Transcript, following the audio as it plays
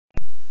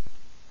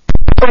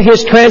per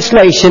his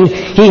translation,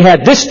 he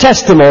had this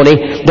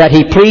testimony that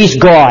he pleased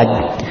God.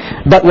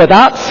 But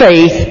without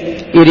faith,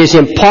 it is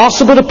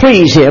impossible to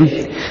please him.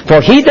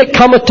 For he that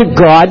cometh to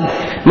God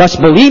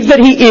must believe that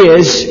he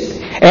is,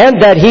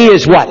 and that he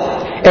is what?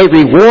 A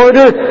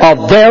rewarder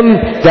of them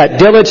that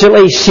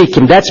diligently seek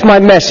him. That's my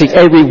message.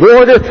 A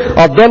rewarder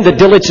of them that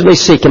diligently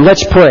seek him.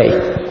 Let's pray.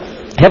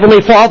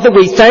 Heavenly Father,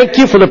 we thank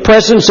you for the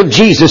presence of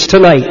Jesus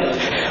tonight.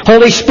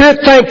 Holy Spirit,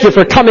 thank you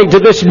for coming to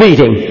this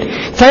meeting.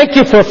 Thank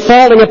you for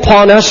falling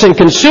upon us and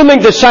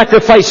consuming the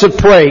sacrifice of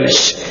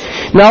praise.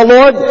 Now,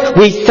 Lord,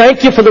 we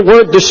thank you for the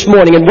word this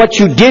morning and what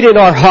you did in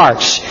our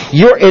hearts.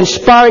 You're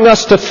inspiring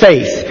us to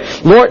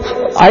faith. Lord,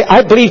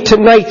 I believe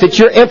tonight that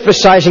you're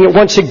emphasizing it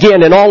once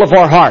again in all of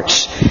our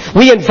hearts.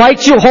 We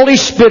invite you, Holy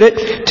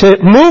Spirit, to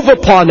move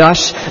upon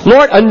us.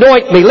 Lord,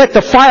 anoint me. Let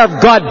the fire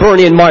of God burn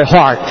in my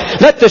heart.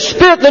 Let the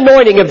Spirit and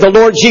anointing of the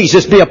Lord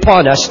Jesus be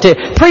upon us to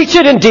preach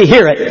it and to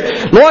hear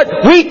it. Lord,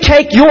 we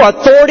take your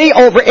authority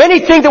over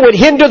anything that would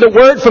hinder the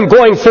word from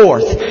going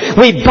forth.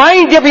 We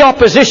bind every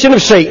opposition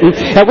of Satan,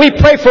 and we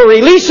pray for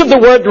release of the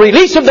word,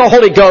 release of the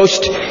Holy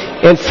Ghost,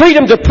 and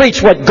freedom to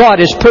preach what God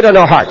has put on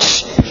our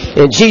hearts.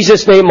 In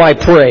Jesus' name I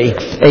pray.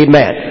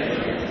 Amen.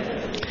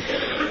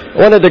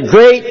 One of the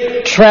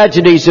great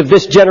tragedies of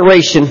this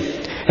generation,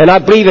 and I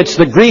believe it's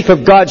the grief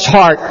of God's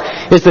heart,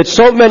 is that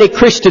so many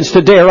Christians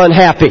today are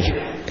unhappy.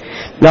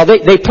 Now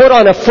they put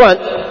on a front.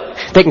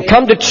 They can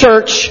come to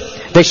church.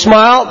 They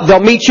smile.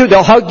 They'll meet you.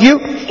 They'll hug you.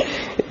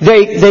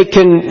 They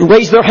can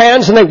raise their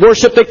hands and they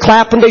worship, they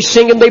clap and they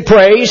sing and they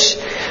praise.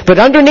 But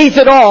underneath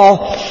it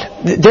all,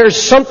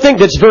 there's something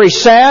that's very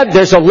sad.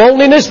 There's a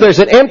loneliness, there's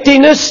an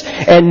emptiness,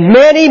 and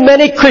many,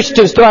 many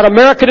Christians throughout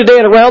America today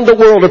and around the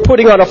world are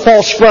putting on a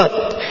false front.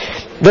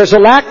 There's a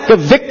lack of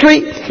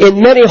victory in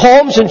many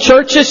homes and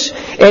churches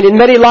and in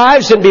many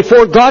lives, and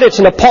before God it's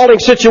an appalling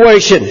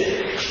situation.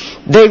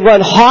 They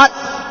run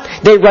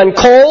hot, they run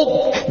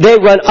cold, they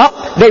run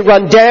up, they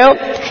run down.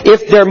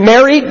 If they're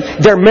married,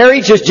 their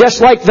marriage is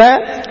just like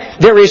that.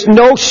 There is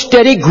no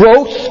steady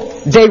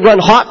growth. They run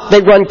hot,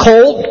 they run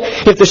cold.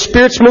 If the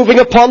Spirit's moving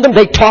upon them,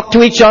 they talk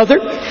to each other.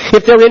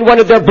 If they're in one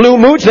of their blue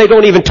moods, they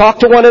don't even talk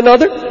to one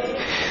another.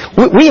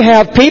 We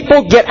have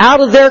people get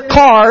out of their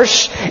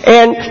cars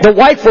and the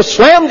wife will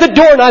slam the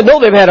door and I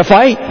know they've had a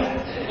fight.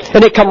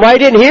 And they come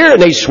right in here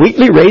and they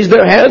sweetly raise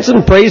their hands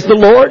and praise the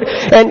Lord.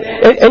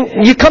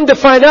 And you come to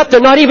find out they're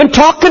not even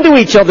talking to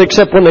each other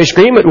except when they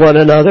scream at one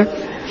another.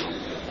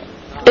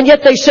 And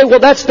yet they say, well,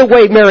 that's the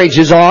way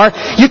marriages are.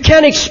 You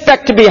can't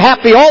expect to be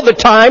happy all the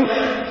time.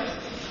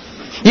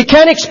 You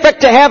can't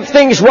expect to have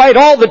things right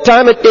all the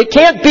time. It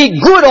can't be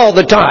good all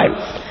the time.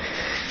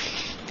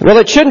 Well,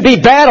 it shouldn't be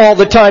bad all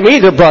the time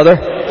either,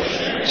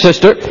 brother,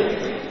 sister.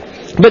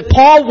 But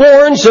Paul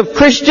warns of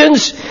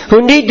Christians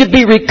who need to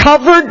be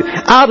recovered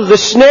out of the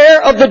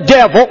snare of the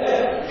devil,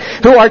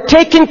 who are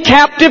taken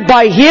captive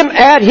by him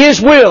at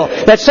his will.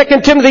 That's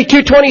 2 Timothy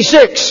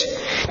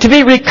 2:26. To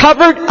be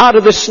recovered out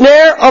of the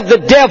snare of the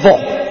devil,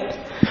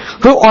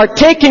 who are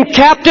taken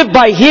captive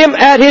by him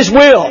at his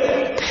will.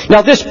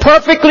 Now this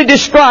perfectly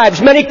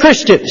describes many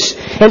Christians,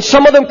 and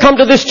some of them come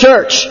to this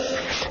church.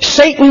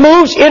 Satan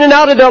moves in and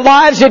out of their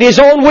lives at his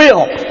own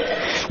will.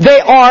 They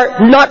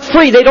are not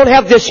free. They don't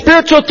have the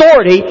spiritual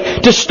authority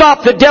to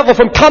stop the devil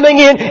from coming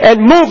in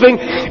and moving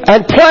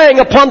and playing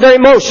upon their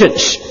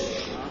emotions.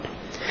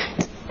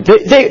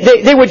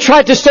 They would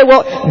try to say,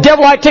 well,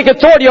 devil, I take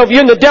authority over you,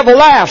 and the devil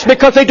laughs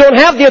because they don't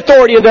have the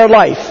authority in their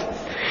life.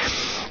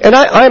 And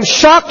I'm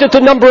shocked at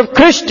the number of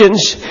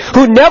Christians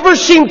who never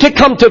seem to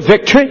come to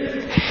victory.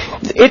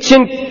 It's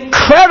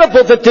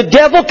incredible that the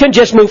devil can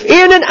just move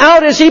in and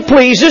out as he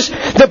pleases.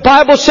 The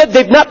Bible said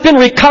they've not been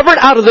recovered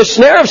out of the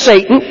snare of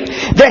Satan.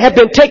 They have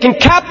been taken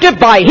captive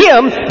by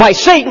him, by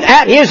Satan,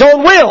 at his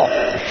own will.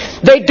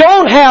 They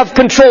don't have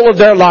control of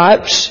their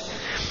lives.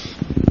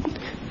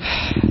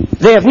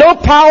 They have no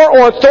power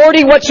or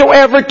authority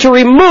whatsoever to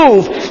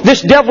remove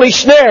this devilly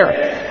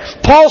snare.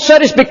 Paul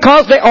said it's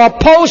because they are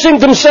opposing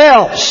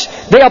themselves.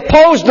 They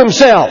oppose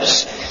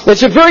themselves.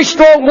 It's a very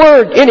strong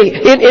word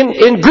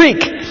in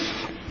Greek.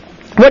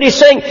 What he's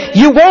saying,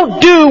 you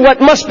won't do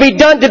what must be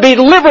done to be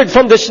delivered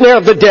from the snare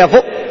of the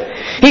devil.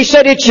 He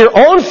said it's your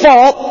own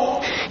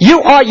fault.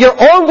 You are your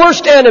own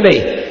worst enemy.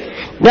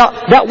 Now,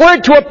 that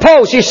word to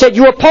oppose, he said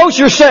you oppose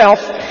yourself.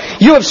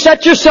 You have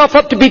set yourself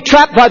up to be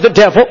trapped by the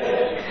devil.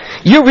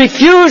 You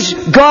refuse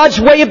God's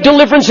way of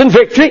deliverance and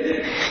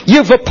victory.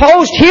 You've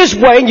opposed his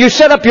way and you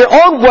set up your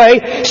own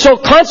way, so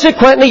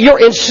consequently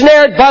you're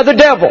ensnared by the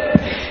devil.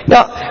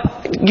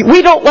 Now,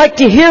 we don't like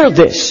to hear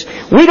this.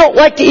 We don't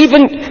like to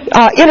even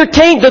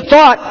entertain the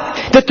thought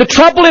that the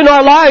trouble in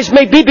our lives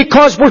may be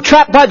because we're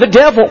trapped by the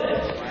devil.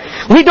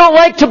 We don't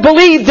like to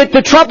believe that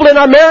the trouble in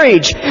our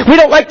marriage, we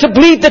don't like to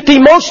believe that the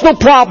emotional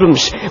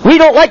problems, we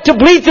don't like to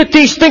believe that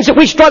these things that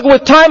we struggle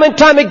with time and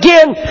time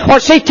again are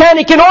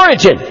satanic in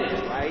origin.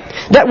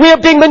 That we are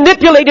being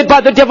manipulated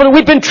by the devil and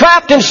we've been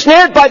trapped and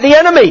snared by the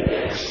enemy.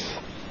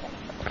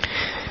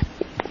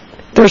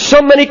 There are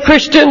so many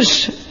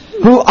Christians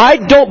who I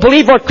don't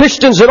believe are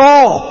Christians at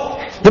all.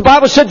 The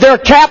Bible said they're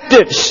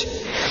captives.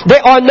 They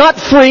are not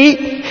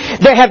free.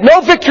 They have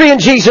no victory in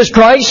Jesus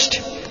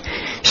Christ.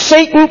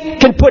 Satan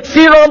can put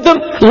fear on them,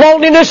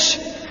 loneliness,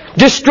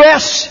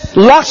 distress,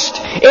 lust,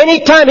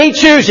 anytime he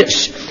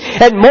chooses.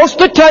 And most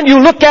of the time you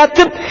look at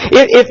them,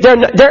 if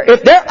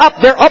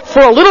they're up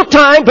for a little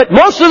time, but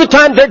most of the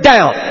time they're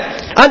down,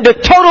 under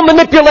total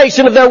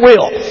manipulation of their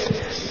will.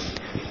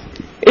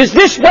 Is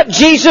this what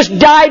Jesus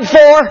died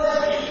for?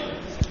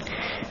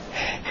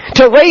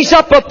 To raise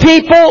up a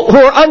people who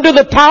are under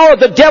the power of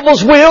the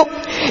devil's will?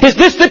 Is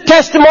this the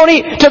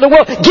testimony to the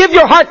world? Give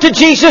your heart to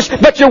Jesus,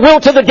 but your will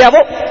to the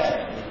devil?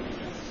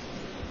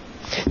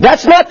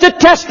 That's not the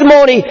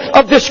testimony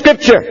of the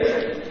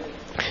Scripture.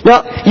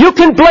 Now, you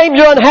can blame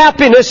your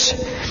unhappiness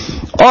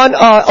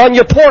on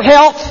your poor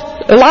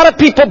health. A lot of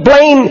people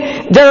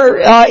blame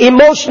their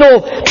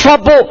emotional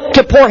trouble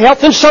to poor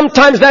health, and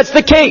sometimes that's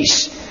the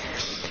case.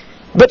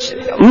 But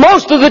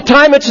most of the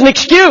time it's an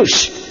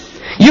excuse.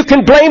 You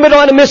can blame it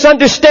on a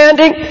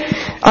misunderstanding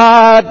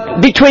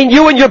between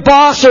you and your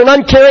boss or an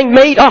uncaring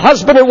mate, a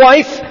husband or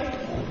wife.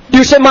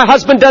 You say, my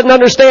husband doesn't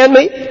understand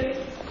me.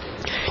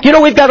 You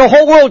know, we've got a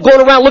whole world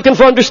going around looking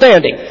for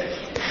understanding.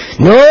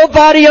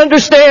 Nobody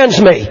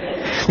understands me.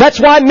 That's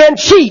why men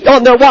cheat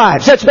on their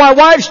wives. That's why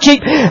wives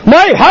cheat.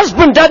 My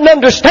husband doesn't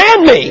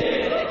understand me.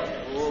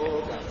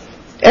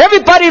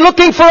 Everybody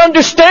looking for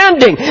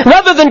understanding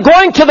rather than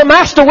going to the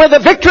Master where the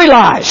victory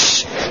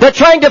lies. They're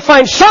trying to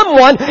find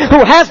someone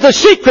who has the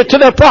secret to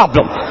their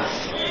problem.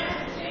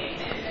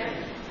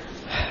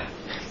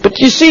 But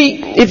you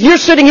see, if you're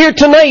sitting here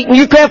tonight, and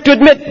you have to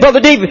admit, Brother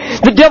David,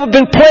 the devil's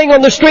been playing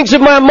on the strings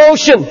of my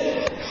emotion.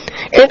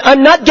 And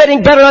I'm not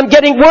getting better, I'm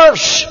getting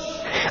worse.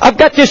 I've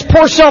got this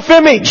poor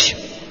self-image.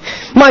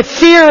 My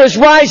fear is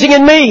rising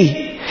in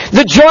me.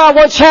 The joy I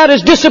once had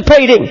is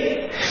dissipating.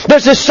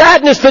 There's a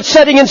sadness that's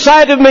setting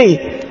inside of me.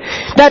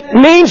 That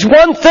means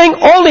one thing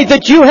only,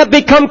 that you have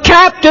become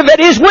captive at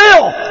His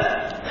will.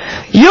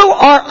 You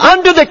are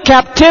under the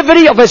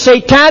captivity of a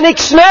satanic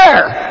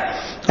snare.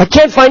 I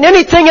can't find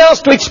anything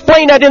else to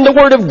explain that in the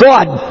Word of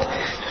God.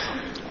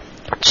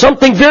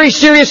 Something very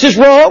serious is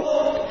wrong.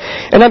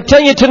 And I'm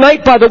telling you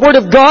tonight, by the Word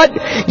of God,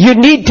 you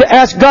need to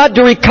ask God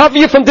to recover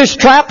you from this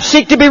trap.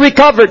 Seek to be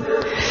recovered.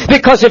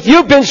 Because if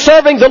you've been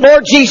serving the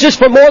Lord Jesus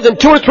for more than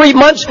 2 or 3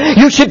 months,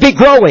 you should be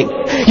growing.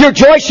 Your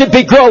joy should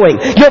be growing.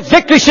 Your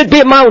victory should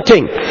be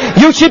mounting.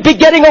 You should be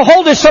getting a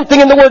hold of something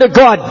in the Word of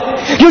God.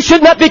 You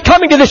should not be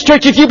coming to this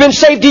church if you've been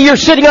saved a year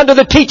sitting under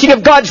the teaching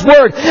of God's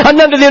Word and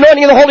under the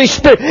anointing of the Holy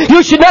Spirit.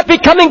 You should not be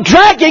coming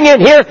dragging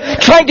in here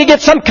trying to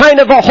get some kind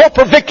of a hope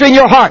or victory in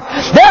your heart.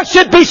 There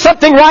should be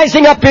something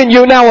rising up in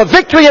you now, a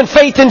victory and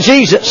faith in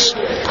Jesus.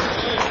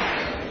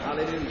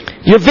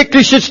 Your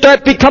victory should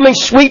start becoming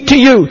sweet to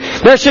you.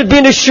 There should be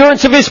an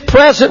assurance of His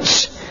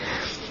presence.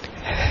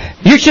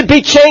 You should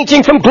be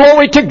changing from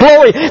glory to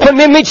glory, from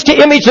image to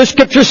image, the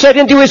Scripture said,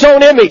 into His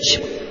own image.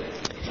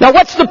 Now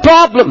what's the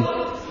problem?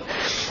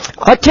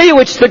 I'll tell you,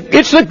 it's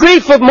the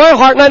grief of my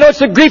heart, and I know it's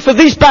the grief of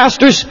these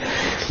pastors,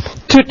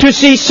 to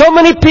see so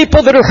many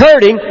people that are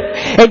hurting,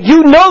 and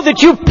you know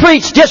that you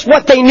preach just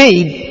what they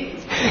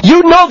need.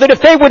 You know that if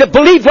they would have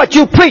believed what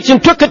you preach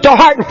and took it to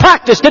heart and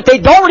practiced it,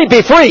 they'd already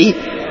be free.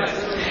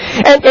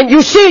 And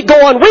you see it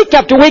go on week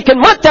after week and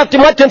month after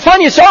month, and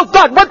finally you say, oh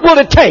God, what will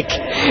it take?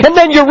 And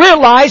then you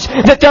realize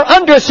that they're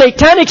under a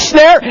satanic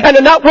snare and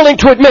are not willing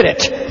to admit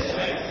it.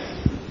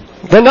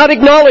 They're not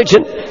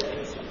acknowledging.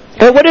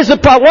 And what is the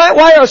problem?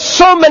 Why are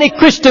so many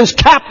Christians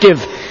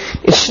captive,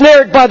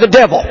 ensnared by the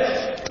devil?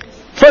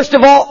 First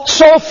of all,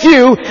 so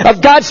few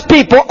of God's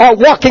people are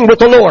walking with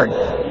the Lord.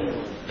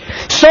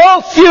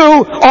 So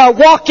few are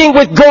walking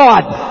with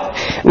God.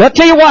 And I'll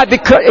tell you why,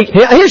 because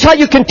here's how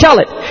you can tell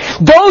it.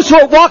 Those who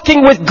are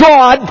walking with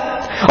God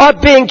are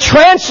being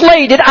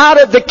translated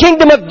out of the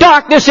kingdom of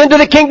darkness into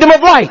the kingdom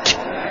of light.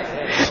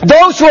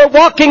 Those who are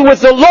walking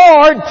with the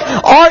Lord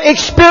are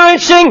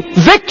experiencing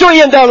victory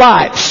in their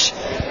lives.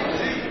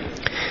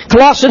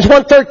 Colossians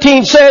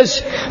 1:13 says,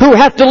 who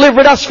hath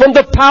delivered us from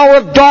the power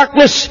of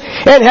darkness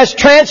and has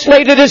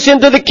translated us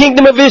into the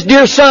kingdom of His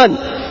dear Son.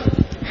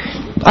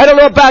 I don't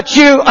know about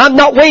you, I'm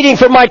not waiting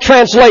for my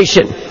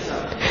translation.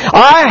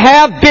 I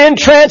have been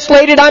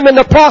translated. I'm in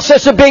the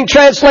process of being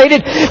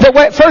translated.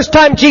 The first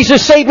time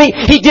Jesus saved me,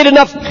 He did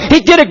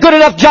a good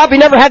enough job, He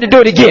never had to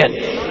do it again.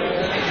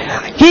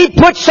 He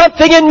put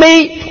something in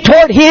me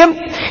toward Him.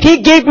 He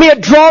gave me a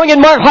drawing in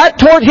my heart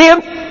toward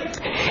Him.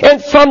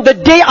 And from the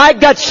day I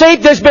got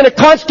saved, there's been a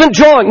constant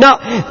drawing. Now,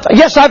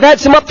 yes, I've had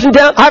some ups and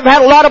downs. I've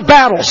had a lot of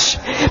battles.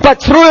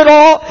 But through it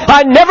all,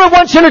 I never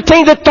once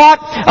entertained the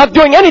thought of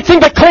doing anything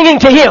but clinging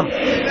to Him.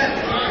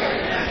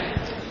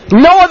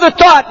 No other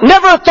thought,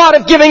 never a thought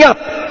of giving up.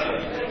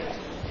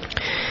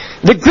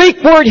 The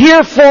Greek word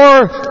here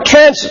for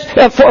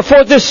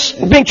this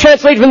being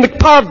translated from the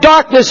power of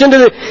darkness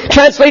into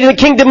translated the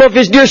kingdom of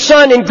His dear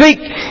Son in Greek,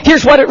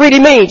 here's what it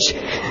really means.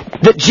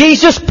 That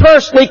Jesus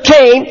personally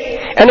came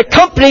and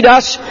accompanied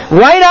us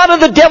right out of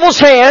the devil's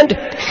hand.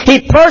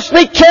 He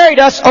personally carried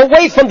us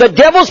away from the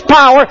devil's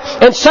power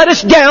and set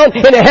us down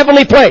in a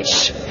heavenly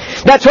place.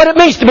 That's what it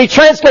means to be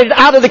translated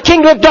out of the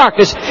kingdom of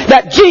darkness.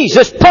 That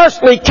Jesus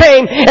personally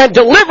came and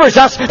delivers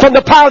us from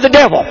the power of the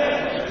devil.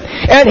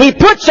 And He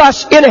puts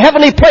us in a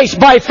heavenly place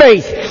by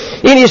faith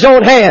in His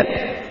own hand.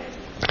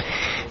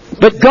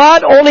 But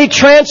God only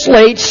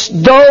translates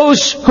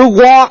those who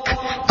walk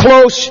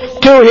close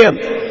to Him.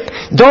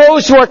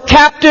 Those who are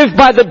captive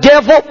by the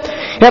devil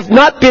have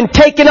not been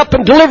taken up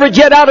and delivered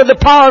yet out of the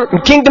power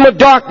and kingdom of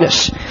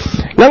darkness.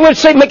 Now I'm going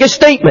to make a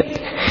statement.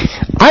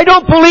 I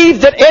don't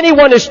believe that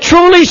anyone is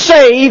truly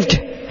saved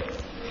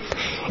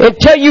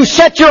until you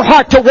set your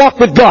heart to walk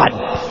with God.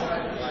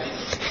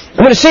 I'm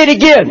going to say it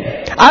again.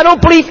 I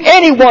don't believe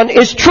anyone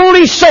is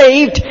truly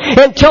saved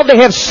until they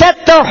have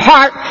set their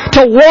heart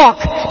to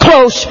walk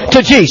close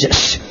to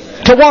Jesus,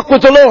 to walk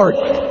with the Lord.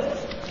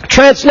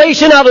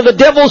 Translation out of the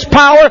devil's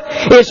power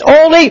is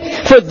only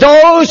for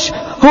those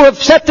who have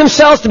set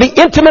themselves to be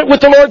intimate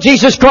with the Lord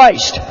Jesus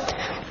Christ.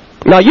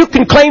 Now you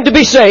can claim to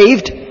be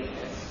saved.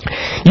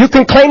 You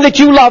can claim that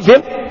you love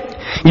Him.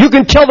 You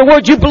can tell the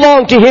Word you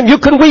belong to Him. You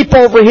can weep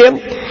over Him.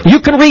 You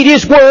can read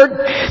His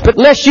Word. But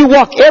unless you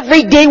walk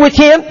every day with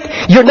Him,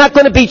 you're not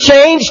going to be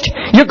changed.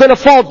 You're going to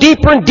fall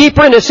deeper and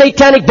deeper into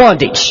satanic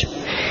bondage.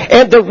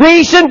 And the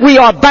reason we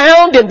are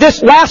bound in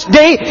this last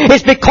day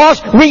is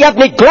because we have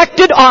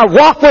neglected our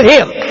walk with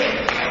Him.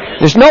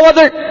 There's no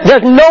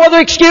other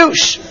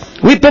excuse.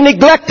 We've been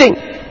neglecting.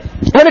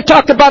 I'm going to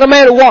talk about a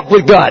man who walked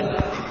with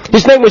God.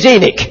 His name was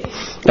Enoch.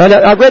 And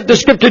I read the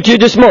scripture to you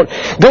this morning.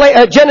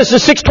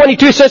 Genesis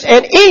 6:22 says,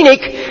 and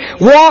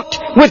Enoch walked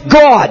with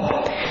God.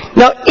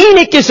 Now,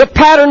 Enoch is a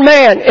pattern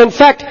man. In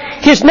fact,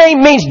 his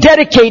name means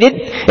dedicated,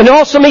 and it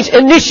also means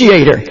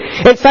initiator.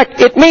 In fact,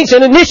 it means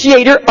an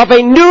initiator of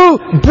a new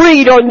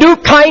breed or new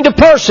kind of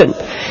person.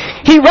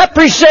 He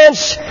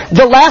represents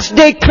the last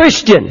day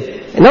Christian.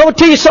 And I will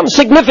tell you something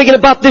significant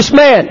about this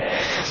man.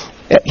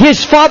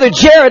 His father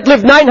Jared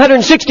lived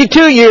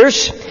 962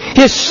 years.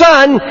 His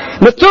son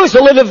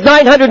Methuselah lived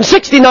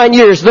 969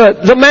 years.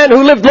 The man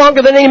who lived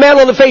longer than any man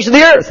on the face of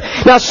the earth.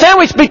 Now,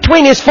 sandwiched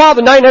between his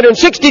father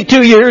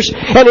 962 years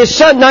and his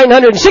son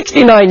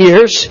 969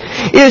 years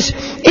is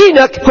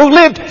Enoch, who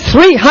lived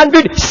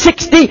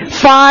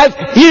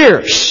 365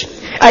 years.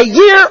 A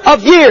year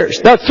of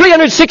years. Now,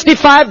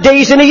 365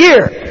 days in a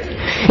year.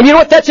 And you know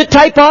what that's a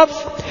type of?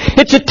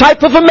 It's a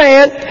type of a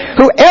man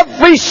who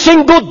every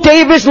single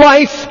day of his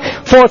life,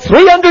 for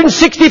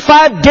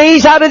 365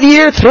 days out of the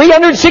year,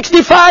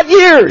 365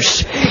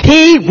 years,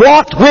 he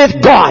walked with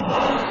God.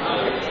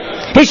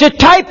 He's a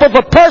type of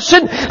a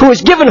person who is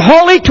given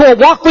wholly to a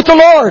walk with the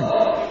Lord.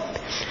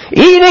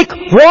 Enoch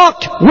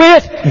walked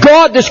with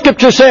God, the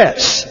Scripture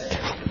says.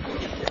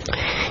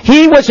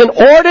 He was an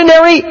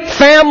ordinary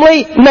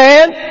family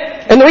man.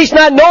 And the reason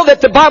I know that,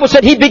 the Bible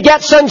said he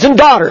begat sons and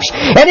daughters.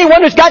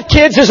 Anyone who's got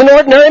kids is an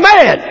ordinary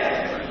man.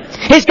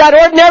 He's got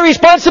ordinary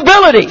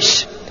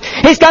responsibilities.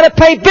 He's got to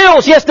pay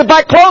bills. He has to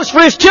buy clothes for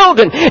his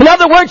children. In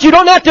other words, you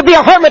don't have to be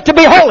a hermit to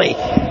be holy.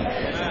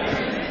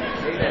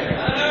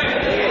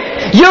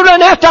 You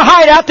don't have to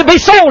hide out to be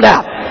sold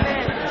out.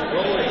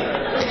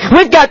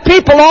 We've got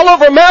people all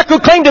over America who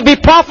claim to be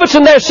prophets,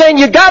 and they're saying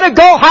you got to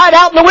go hide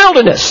out in the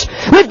wilderness.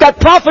 We've got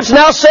prophets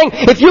now saying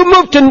if you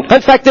move to,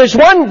 in fact, there's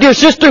one dear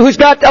sister who's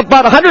got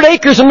about 100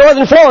 acres in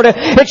northern Florida,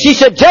 and she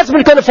said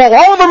judgment's going to fall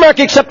all over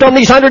America except on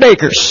these 100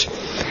 acres.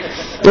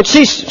 And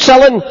she's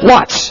selling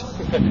lots.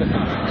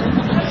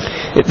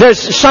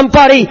 There's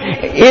somebody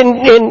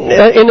in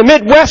the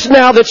Midwest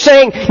now that's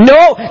saying,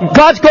 no,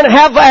 God's going to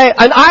have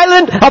an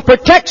island of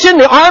protection.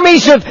 The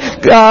armies of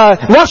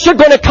Russia are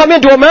going to come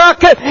into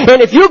America.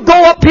 And if you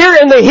go up here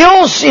in the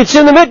hills, it's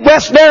in the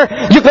Midwest there,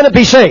 you're going to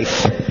be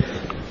safe.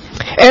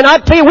 And I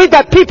tell you, we've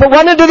got people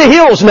running to the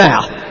hills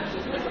now.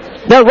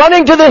 They're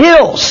running to the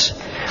hills.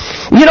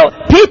 You know,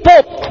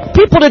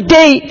 people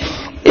today,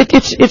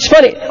 it's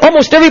funny.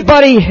 Almost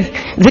everybody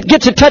that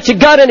gets a touch of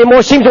God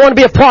anymore seems to want to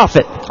be a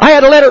prophet. I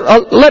had a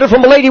letter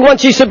from a lady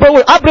once. She said,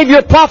 "Brother, I believe you're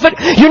a prophet.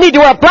 You need to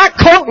wear a black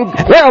coat and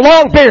wear a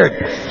long beard."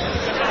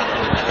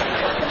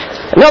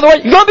 In other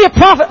words, you're going to be a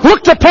prophet.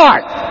 Look the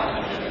part.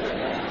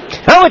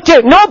 I want to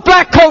tell you, no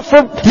black coat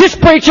for this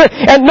preacher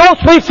and no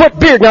 3-foot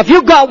beard. Now, if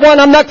you got one,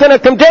 I'm not going to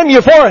condemn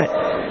you for it.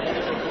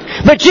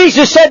 But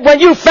Jesus said, when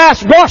you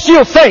fast, wash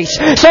your face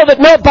so that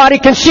nobody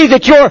can see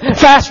that you're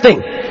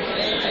fasting.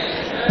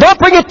 Don't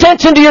bring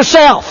attention to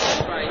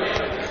yourself.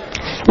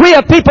 We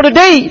have people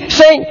today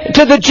saying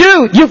to the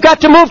Jew, you've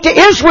got to move to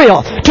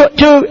Israel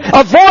to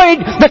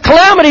avoid the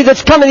calamity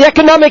that's coming, the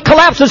economic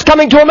collapse that's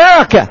coming to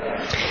America.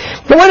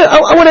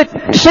 I want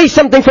to say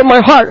something from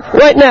my heart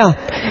right now.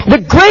 The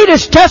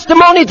greatest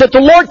testimony that the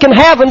Lord can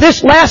have in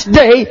this last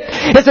day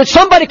is that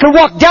somebody can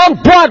walk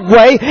down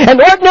Broadway, an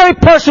ordinary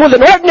person with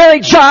an ordinary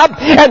job,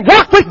 and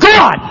walk with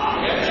God.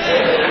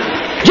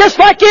 Just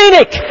like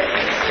Enoch.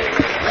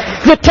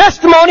 The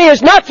testimony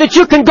is not that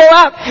you can go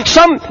out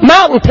some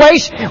mountain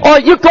place or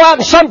you go out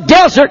in some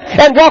desert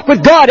and walk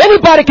with God.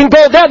 Anybody can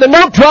go there. There's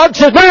no drugs.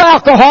 There's no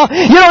alcohol.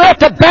 You don't have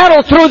to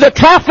battle through the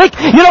traffic.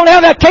 You don't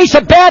have that case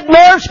of bad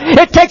nerves.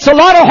 It takes a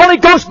lot of Holy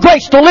Ghost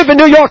grace to live in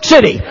New York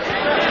City.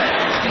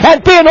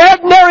 and be an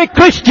ordinary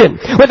Christian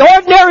with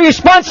ordinary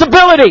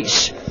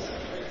responsibilities.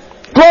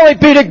 Glory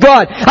be to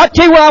God. I'll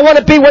tell you where I want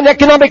to be when the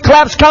economic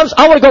collapse comes.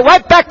 I want to go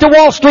right back to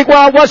Wall Street where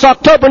I was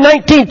October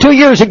 19, 2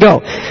 years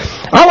ago.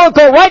 I want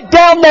to go right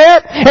down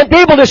there and be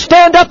able to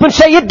stand up and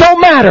say, it don't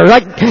matter.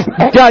 Like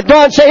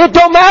Don say, it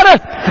don't matter.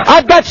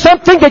 I've got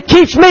something that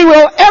keeps me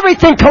where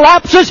everything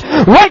collapses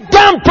right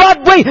down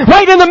Broadway,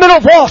 right in the middle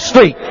of Wall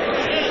Street.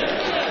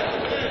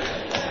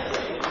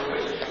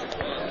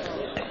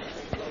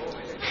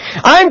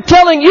 I'm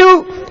telling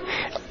you,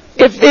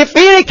 if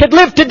Enoch had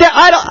lived today,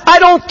 I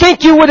don't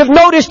think you would have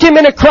noticed him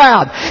in a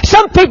crowd.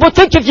 Some people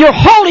think if you're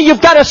holy,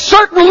 you've got a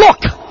certain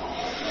look.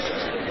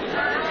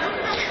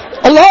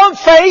 A long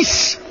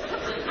face.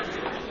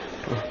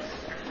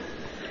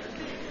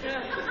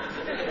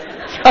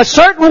 A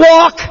certain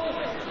walk.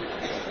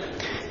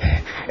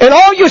 And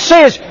all you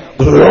say is,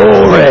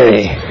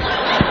 glory.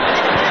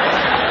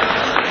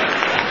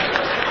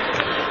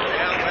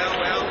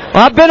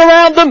 I've been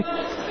around them.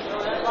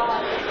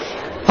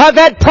 I've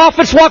had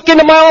prophets walk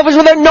into my office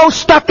with their nose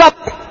stuck up.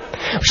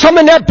 Some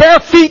in their bare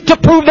feet to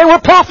prove they were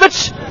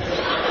prophets.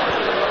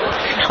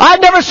 I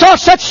never saw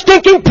such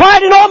stinking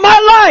pride in all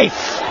my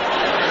life.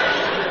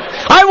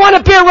 I want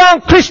to be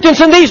around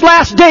Christians in these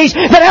last days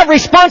that have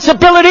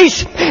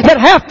responsibilities, that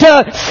have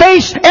to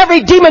face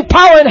every demon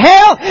power in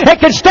hell, and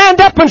can stand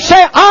up and say,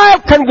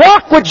 I can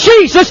walk with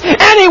Jesus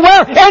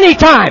anywhere,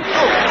 anytime.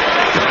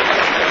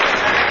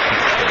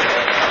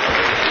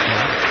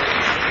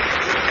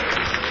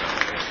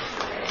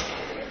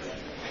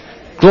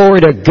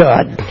 Glory to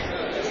God.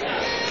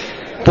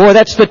 Boy,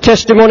 that's the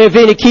testimony of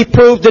Enoch. He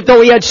proved that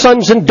though he had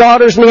sons and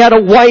daughters and he had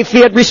a wife, he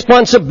had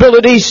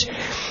responsibilities,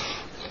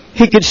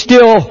 he could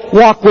still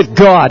walk with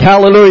God.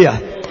 Hallelujah.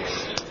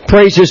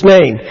 Praise His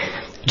name.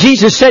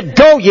 Jesus said,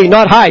 go ye,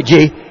 not hide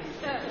ye.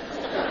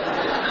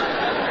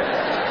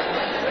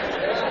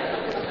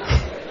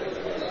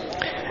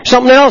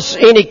 Something else,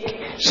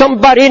 something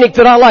about Enoch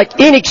that I like.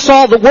 Enoch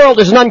saw the world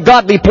as an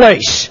ungodly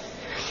place.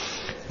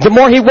 The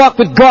more he walked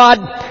with God,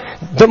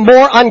 the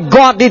more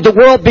ungodly the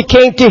world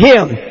became to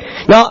him.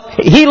 Now,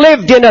 he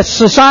lived in a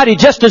society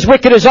just as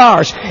wicked as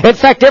ours. In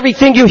fact,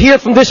 everything you hear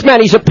from this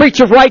man, he's a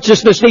preacher of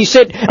righteousness, and he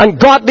said,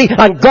 ungodly,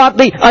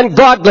 ungodly,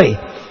 ungodly.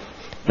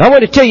 Now, I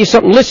want to tell you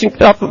something. Listen,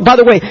 by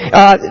the way,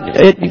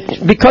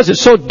 because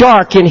it's so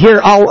dark in here,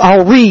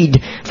 I'll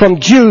read from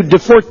Jude, the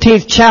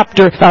 14th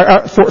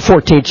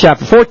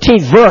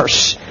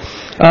verse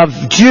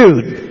of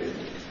Jude.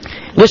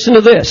 Listen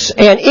to this.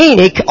 And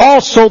Enoch,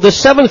 also the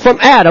seventh from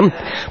Adam,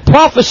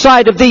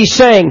 prophesied of these,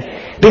 saying,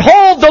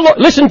 behold the Lord,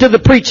 listen to the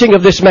preaching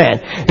of this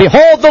man.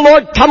 Behold, the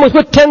Lord cometh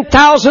with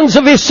 10,000s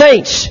of His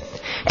saints,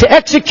 to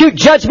execute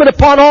judgment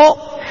upon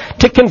all,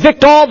 to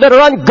convict all that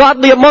are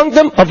ungodly among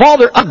them, of all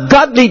their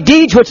ungodly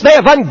deeds which they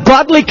have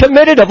ungodly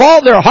committed, of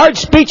all their hard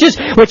speeches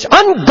which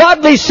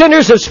ungodly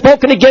sinners have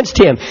spoken against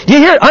Him. Do you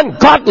hear?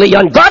 Ungodly,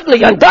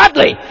 ungodly,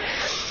 ungodly.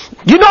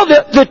 You know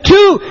the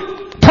two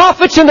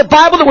prophets in the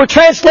Bible that were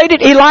translated,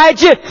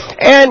 Elijah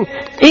and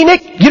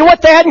Enoch, you know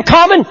what they had in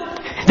common?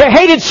 They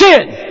hated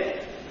sin.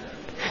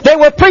 They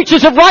were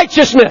preachers of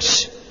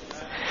righteousness.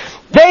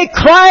 They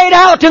cried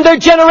out in their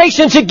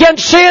generations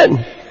against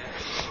sin.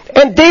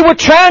 And they were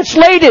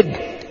translated.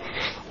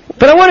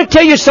 But I want to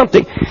tell you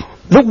something.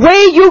 The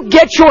way you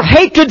get your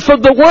hatred for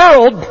the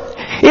world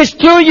is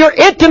through your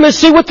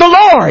intimacy with the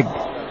Lord.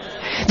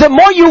 The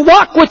more you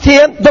walk with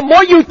Him, the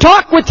more you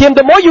talk with Him,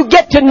 the more you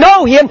get to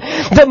know Him,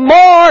 the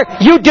more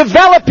you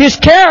develop His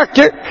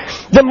character,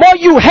 the more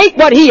you hate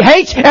what He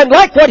hates and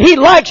like what He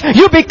likes,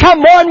 you become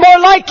more and more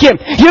like Him.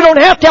 You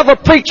don't have to have a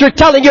preacher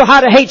telling you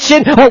how to hate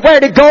sin or where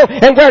to go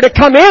and where to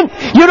come in.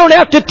 You don't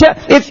have to tell,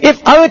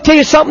 I want to tell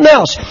you something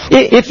else.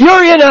 If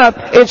you're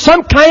in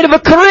some kind of a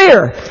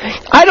career,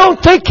 I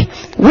don't think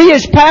we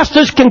as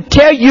pastors can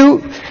tell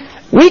you,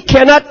 we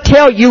cannot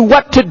tell you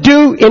what to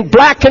do in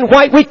black and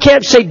white. We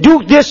can't say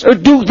do this or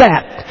do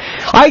that.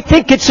 I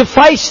think it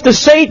suffices to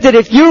say that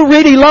if you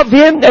really love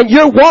Him and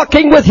you're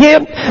walking with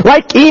Him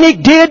like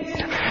Enoch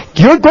did,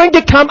 you're going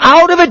to come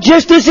out of it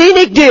just as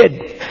Enoch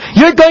did.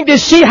 You're going to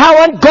see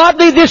how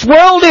ungodly this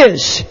world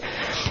is.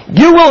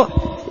 You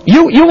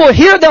will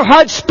hear their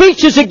hard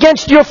speeches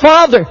against your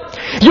Father.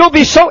 You'll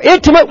be so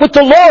intimate with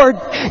the Lord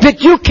that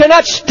you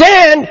cannot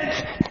stand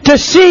to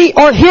see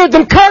or hear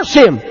them curse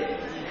Him.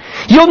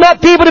 You'll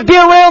not be able to be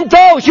around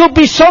those. You'll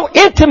be so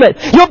intimate.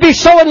 You'll be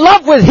so in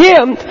love with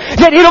Him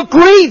that it'll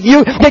grieve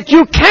you that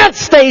you can't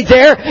stay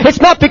there.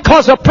 It's not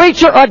because a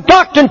preacher or a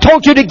doctrine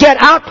told you to get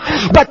out,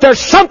 but there's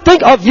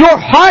something of your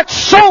heart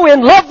so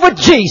in love with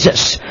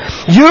Jesus.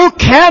 You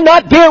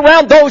cannot be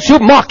around those who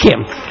mock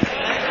Him.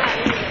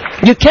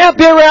 You can't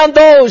be around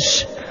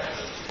those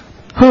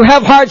who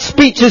have hard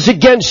speeches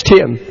against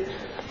Him.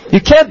 You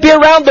can't be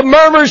around the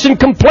murmurers and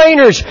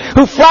complainers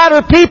who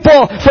flatter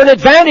people for an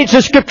advantage,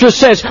 the Scripture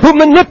says, who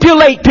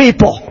manipulate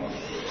people.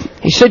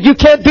 He said you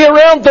can't be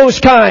around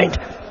those kind.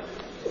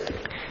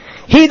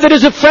 He that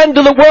is a friend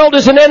to the world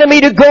is an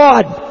enemy to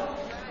God.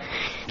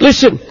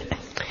 Listen,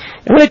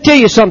 I want to tell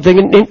you something,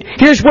 and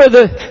here's where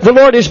the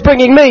Lord is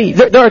bringing me.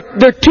 There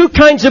are two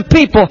kinds of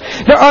people.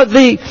 There are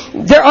the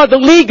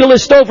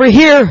legalists over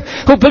here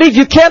who believe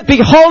you can't be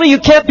holy, you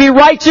can't be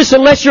righteous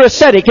unless you're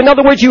ascetic. In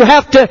other words, you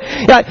have to,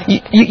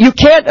 you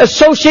can't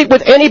associate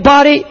with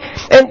anybody,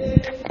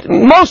 and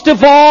most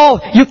of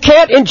all, you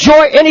can't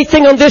enjoy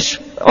anything on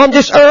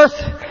this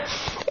earth.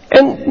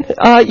 And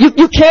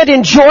you can't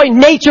enjoy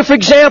nature, for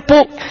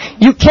example.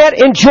 You can't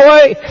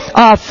enjoy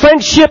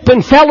friendship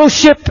and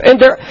fellowship.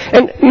 And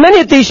many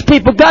of these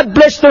people, God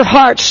bless their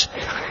hearts,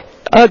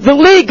 the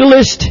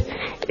legalist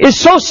is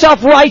so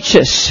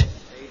self-righteous.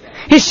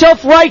 He's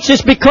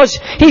self-righteous because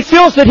he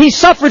feels that he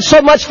suffered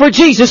so much for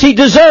Jesus. He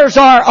deserves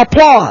our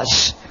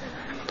applause.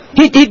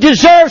 He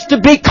deserves to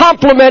be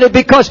complimented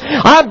because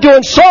I'm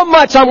doing so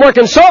much, I'm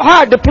working so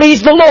hard to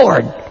please the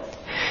Lord.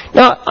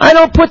 Now, I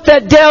don't put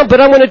that down,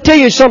 but I'm going to tell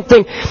you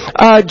something.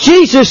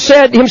 Jesus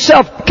said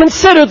himself,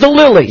 consider the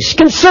lilies.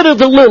 Consider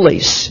the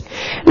lilies.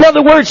 In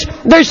other words,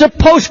 there's a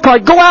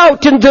postcard. Go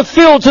out in the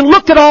fields and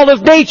look at all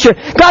of nature.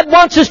 God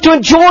wants us to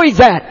enjoy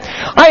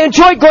that. I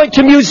enjoy going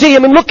to a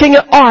museum and looking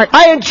at art.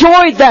 I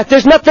enjoy that.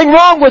 There's nothing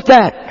wrong with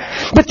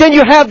that. But then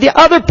you have the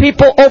other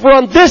people over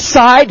on this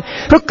side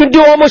who can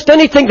do almost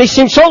anything. They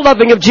seem so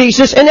loving of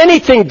Jesus, and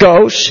anything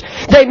goes.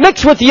 They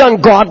mix with the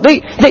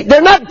ungodly.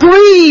 They're not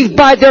grieved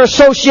by their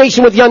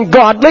association with the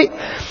ungodly.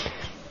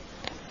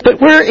 But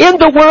we're in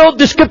the world,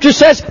 the Scripture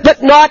says,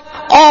 but not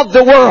of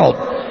the world.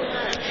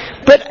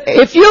 But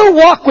if you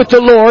walk with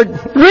the Lord,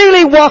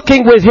 really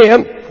walking with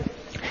Him,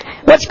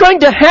 what's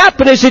going to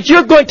happen is that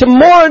you're going to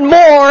more and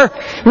more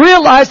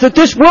realize that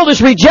this world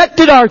has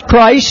rejected our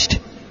Christ,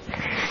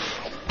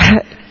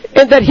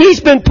 and that He's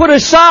been put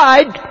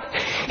aside,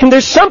 and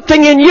there's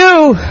something in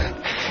you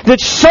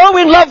that's so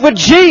in love with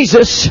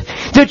Jesus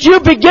that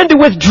you begin to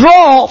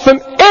withdraw from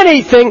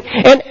anything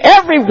and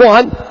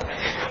everyone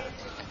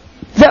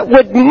that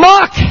would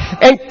mock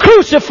and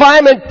crucify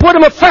Him and put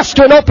Him afresh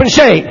to an open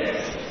shame.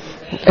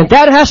 And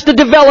that has to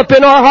develop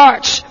in our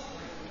hearts.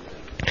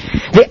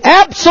 The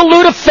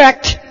absolute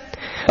effect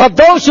of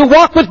those who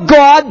walk with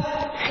God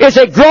is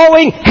a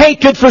growing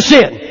hatred for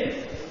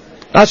sin.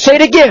 I'll say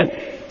it again.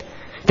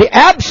 The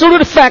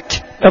absolute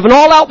effect of an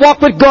all-out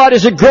walk with God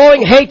is a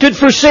growing hatred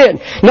for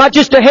sin. Not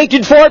just a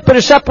hatred for it, but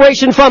a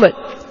separation from it.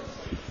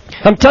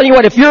 I'm telling you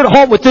what, if you're at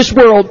home with this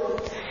world,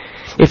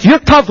 if you're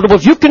comfortable,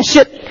 if you can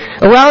sit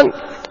around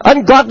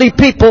ungodly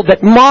people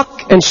that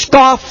mock and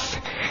scoff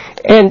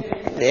and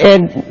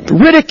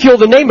ridicule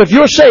the name of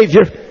your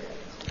Savior,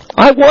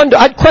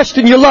 I'd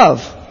question your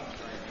love.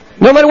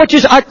 No matter what you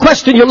say, I'd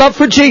question your love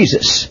for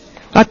Jesus.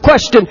 I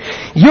question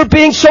you're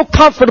being so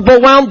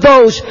comfortable around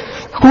those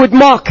who would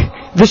mock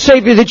the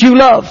Savior that you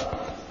love.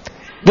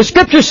 The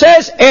Scripture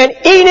says, and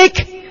Enoch,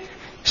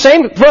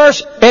 same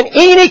verse, and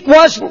Enoch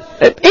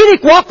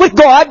walked with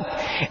God,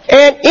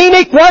 and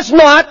Enoch was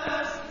not,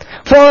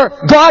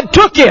 for God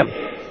took him.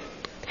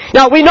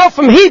 Now we know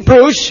from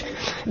Hebrews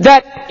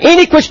that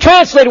Enoch was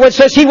translated when it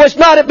says he was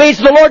not, it means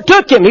the Lord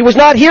took him. He was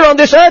not here on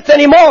this earth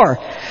anymore.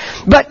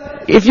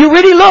 But if you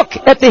really look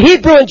at the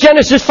Hebrew in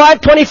Genesis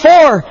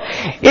 5:24,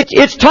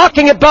 it's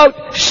talking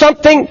about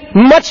something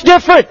much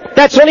different.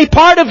 That's only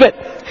part of it.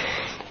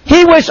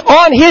 He was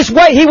on his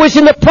way. He was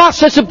in the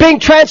process of being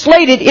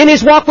translated in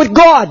his walk with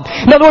God.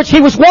 In other words,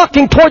 he was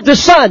walking toward the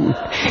sun.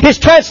 His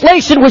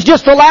translation was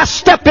just the last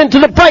step into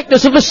the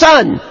brightness of the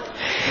sun.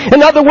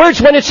 In other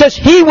words, when it says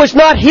he was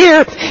not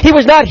here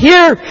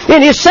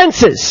in his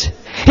senses.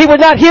 He was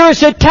not here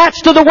as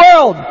attached to the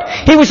world.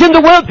 He was in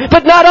the world,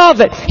 but not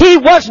of it. He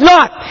was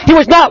not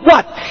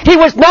what? He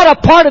was not a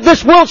part of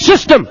this world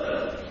system.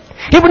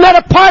 He was not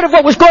a part of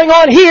what was going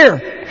on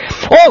here.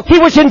 Oh, he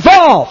was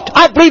involved.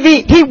 I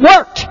believe he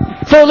worked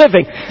for a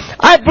living.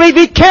 I believe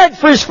he cared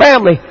for his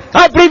family.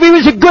 I believe he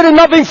was a good and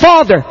loving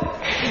father.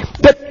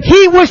 But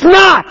he was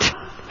not.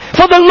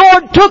 For the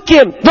Lord took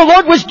him. The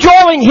Lord was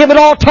drawing him at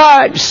all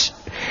times.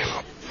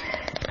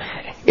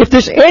 If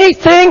there's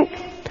anything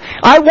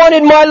I want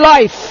in my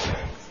life,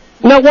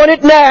 and I want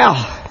it now,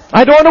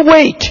 I don't want to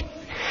wait.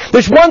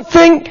 There's one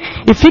thing,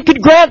 if He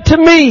could grant to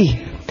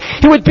me,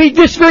 it would be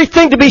this very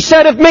thing to be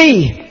said of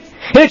me.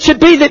 And it should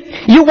be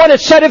that you want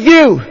it said of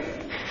you.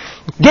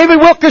 David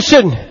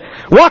Wilkerson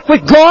walked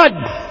with God,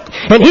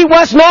 and he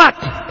was not,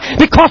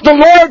 because the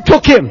Lord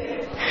took him.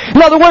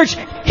 In other words,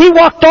 he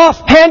walked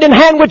off hand in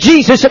hand with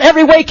Jesus at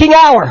every waking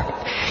hour.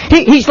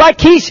 He's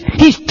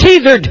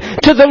tethered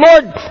to the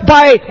Lord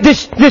by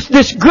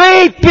this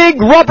great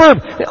big rubber.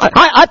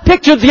 I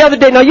pictured the other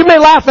day. Now you may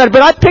laugh at it,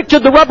 but I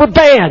pictured the rubber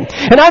band,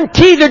 and I'm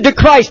tethered to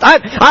Christ.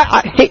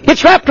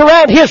 It's wrapped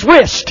around His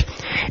wrist,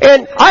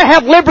 and I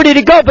have liberty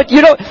to go. But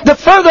the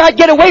further I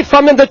get away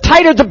from Him, the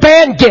tighter the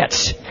band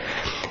gets,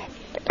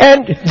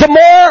 and the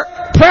more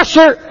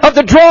pressure of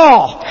the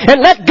draw.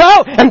 And let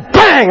go, and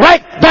bang,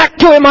 right back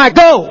to Him I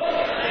go.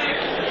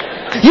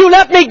 You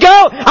let me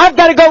go, I've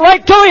got to go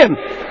right to Him.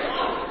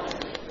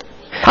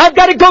 I've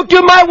got to go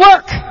do my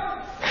work.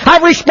 I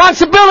have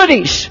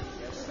responsibilities.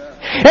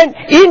 And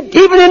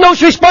even in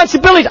those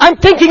responsibilities, I'm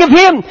thinking of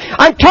Him.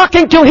 I'm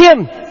talking to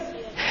Him.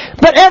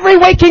 But every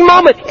waking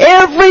moment,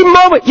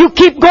 you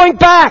keep going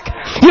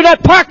back. You're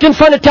not parked in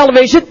front of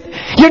television.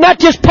 You're not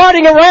just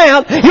partying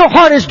around. Your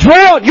heart is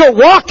drilled. You're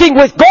walking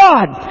with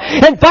God.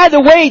 And by the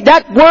way,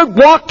 that word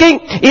walking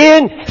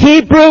in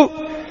Hebrew,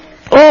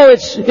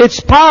 it's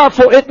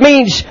powerful. It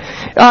means,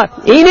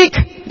 Enoch,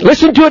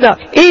 listen to it now.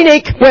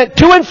 Enoch went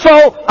to and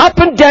fro, up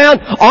and down,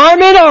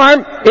 arm in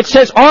arm. It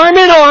says arm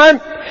in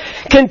arm,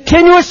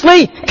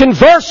 continuously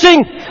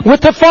conversing with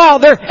the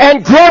Father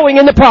and growing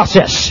in the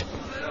process.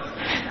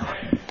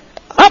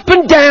 Up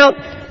and down,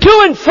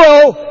 to and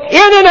fro,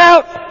 in and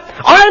out,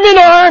 arm in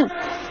arm,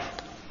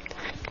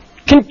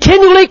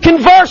 continually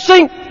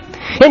conversing,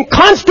 in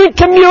constant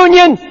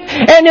communion,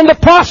 and in the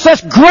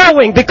process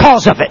growing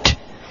because of it.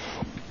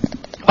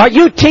 Are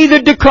you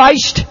tethered to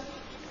Christ?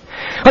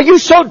 Are you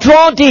so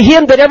drawn to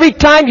Him that every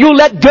time you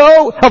let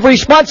go of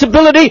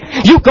responsibility,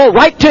 you go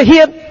right to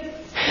Him?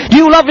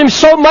 You love Him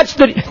so much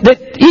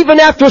that even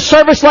after a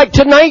service like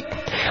tonight,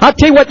 I'll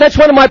tell you what, that's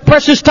one of my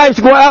precious times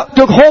to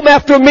go home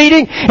after a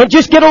meeting and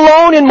just get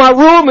alone in my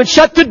room and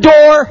shut the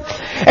door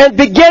and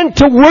begin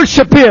to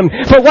worship Him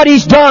for what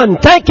He's done.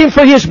 Thank Him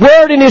for His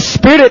Word and His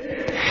Spirit.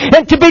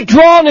 And to be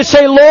drawn to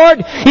say,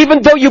 Lord,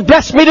 even though you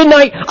blessed me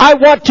tonight, I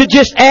want to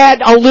just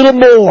add a little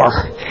more.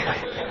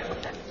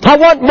 I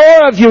want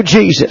more of you,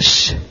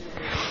 Jesus.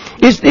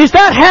 Is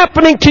that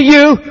happening to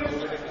you?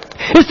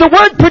 Is the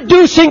Word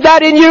producing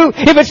that in you?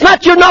 If it's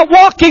not, you're not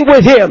walking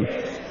with Him.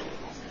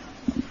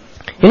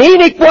 And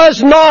Enoch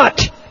was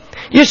not.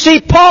 You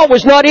see, Paul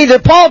was not either.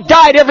 Paul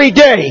died every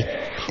day.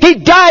 He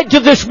died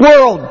to this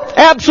world.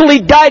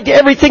 Absolutely died to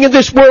everything in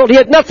this world. He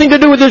had nothing to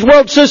do with this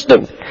world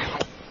system.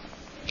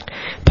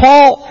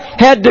 Paul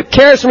had the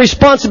cares and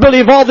responsibility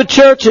of all the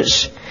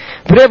churches.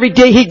 But every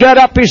day he got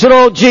up, he said,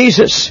 oh,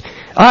 Jesus,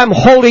 I'm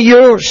wholly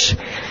yours.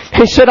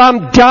 He said,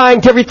 I'm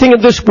dying to everything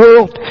in this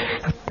world.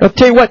 I'll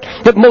tell you what,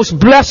 the most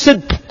blessed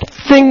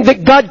thing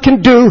that God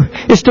can do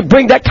is to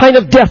bring that kind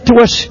of death to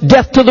us.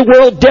 Death to the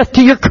world, death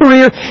to your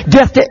career,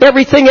 death to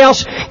everything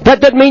else. That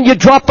doesn't mean you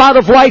drop out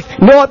of life.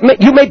 No,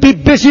 you may be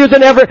busier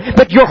than ever,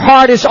 but your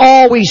heart is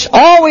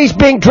always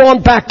being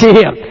drawn back to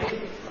Him.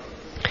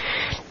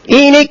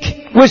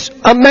 Enoch was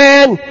a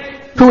man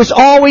who was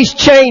always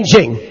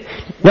changing.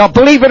 Now,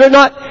 believe it or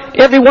not,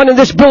 everyone in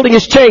this building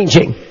is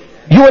changing.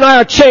 You and I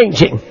are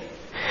changing.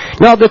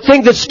 Now, the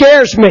thing that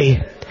scares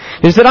me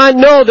is that I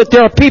know that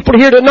there are people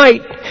here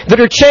tonight that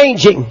are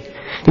changing.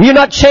 And you're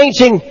not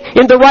changing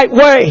in the right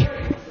way.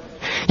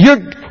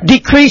 You're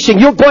decreasing.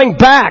 You're going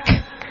back.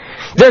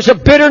 There's a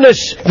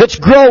bitterness that's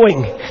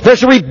growing.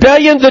 There's a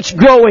rebellion that's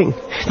growing.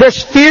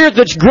 There's fear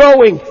that's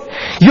growing.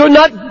 You're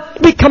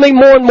not becoming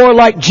more and more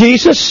like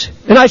Jesus.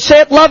 And I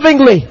say it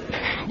lovingly.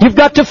 You've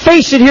got to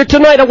face it here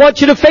tonight. I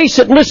want you to face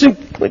it and listen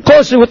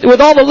closely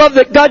with all the love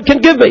that God can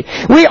give me.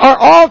 We are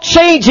all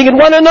changing in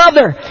one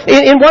another,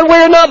 in one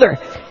way or another.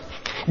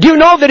 Do you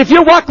know that if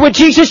you're walking with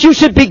Jesus, you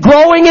should be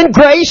growing in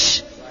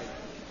grace?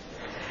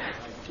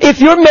 If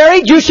you're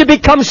married, you should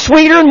become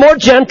sweeter and more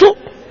gentle.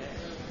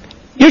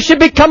 You should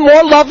become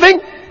more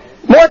loving,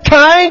 more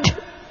kind,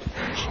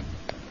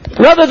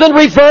 rather than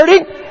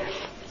reverting.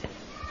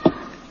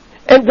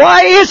 And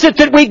why is it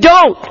that we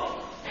don't?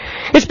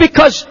 It's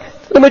because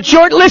the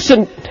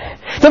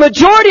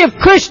majority of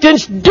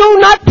Christians do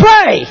not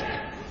pray.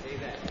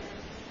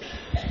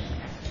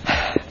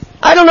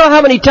 I don't know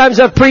how many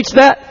times I've preached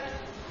that.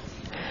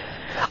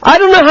 I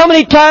don't know how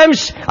many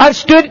times I've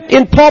stood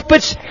in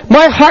pulpits,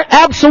 my heart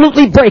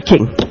absolutely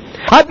breaking.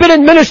 I've been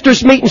in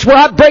ministers' meetings where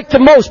I break the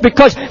most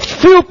because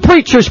few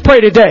preachers pray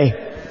today.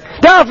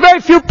 There are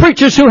very few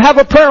preachers who have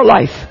a prayer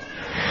life.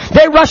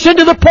 They rush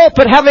into the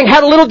pulpit having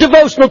had a little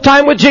devotional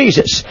time with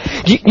Jesus.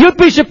 You'd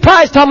be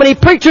surprised how many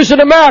preachers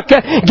in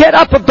America get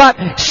up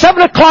about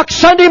 7 o'clock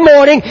Sunday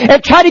morning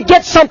and try to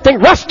get something,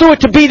 rush through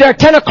it to be there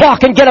 10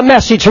 o'clock and get a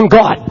message from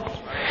God.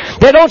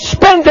 They don't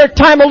spend their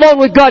time alone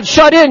with God,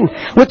 shut in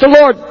with the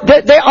Lord.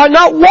 They are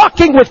not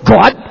walking with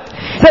God.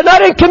 They're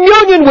not in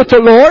communion with the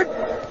Lord.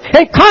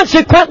 And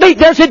consequently,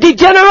 there's a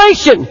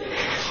degeneration.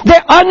 They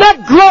are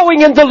not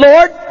growing in the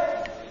Lord.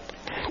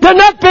 They're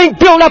not being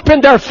built up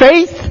in their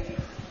faith.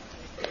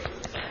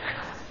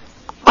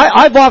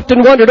 I've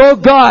often wondered, oh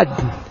God,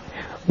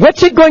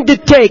 what's it going to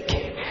take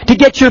to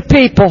get your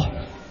people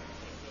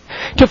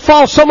to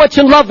fall so much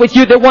in love with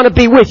you they want to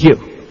be with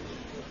you?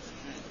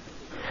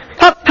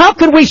 How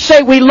can we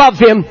say we love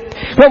Him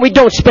when we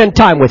don't spend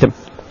time with Him?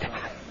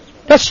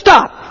 Now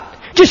stop.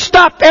 Just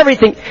stop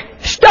everything.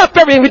 Stop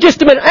everything for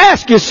just a minute.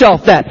 Ask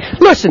yourself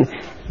that. Listen,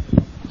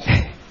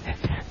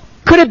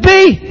 could it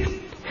be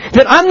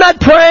that I'm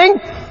not praying?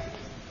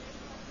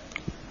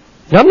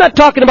 Now, I'm not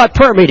talking about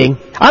prayer meeting.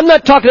 I'm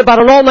not talking about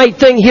an all-night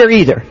thing here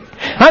either.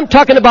 I'm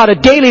talking about a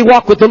daily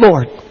walk with the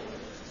Lord,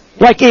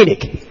 like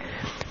Enoch.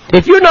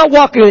 If you're not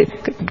walking,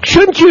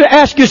 shouldn't you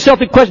ask yourself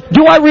the question,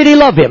 do I really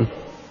love Him?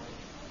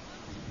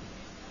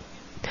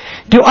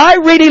 Do I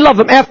really love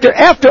Him?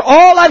 After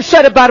all I've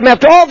said about Him,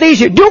 after all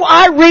these years, do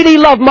I really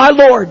love my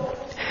Lord?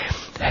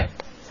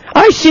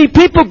 I see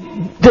people,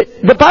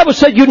 the Bible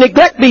said you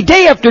neglect me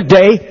day after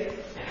day.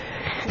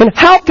 And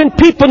how can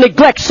people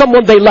neglect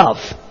someone they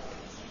love?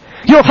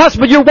 Your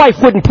husband, your wife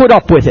wouldn't put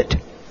up with it.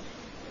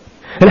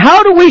 And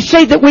how do we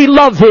say that we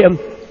love him?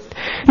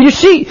 You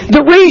see,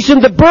 the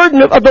reason the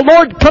burden of the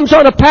Lord comes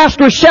on a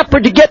pastor or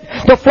shepherd to get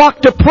the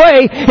flock to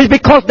pray is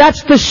because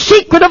that's the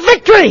secret of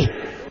victory.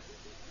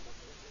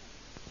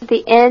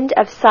 The end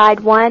of side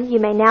 1. You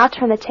may now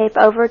turn the tape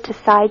over to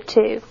side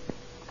 2.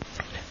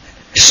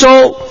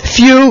 So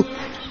few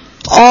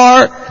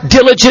are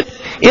diligent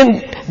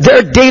in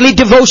their daily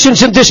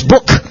devotions in this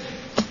book.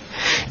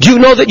 Do you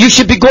know that you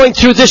should be going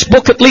through this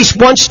book at least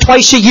once,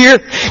 twice a year?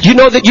 Do you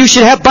know that you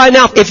should have by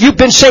now, if you've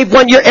been saved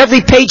 1 year,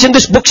 every page in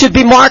this book should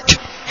be marked?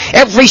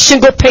 Every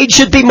single page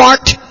should be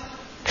marked.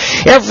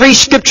 Every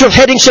scripture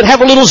heading should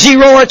have a little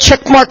zero or a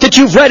check mark that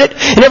you've read it,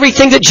 and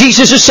everything that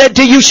Jesus has said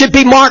to you should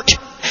be marked.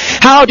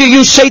 How do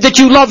you say that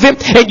you love him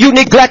and you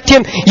neglect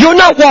him? You're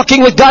not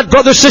walking with God,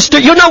 brother, sister.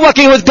 You're not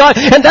walking with God.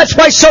 And that's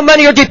why so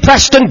many are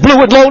depressed and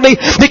blue and lonely.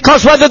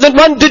 Because rather than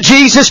run to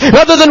Jesus,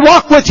 rather than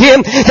walk with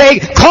him, they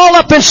call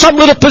up in some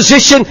little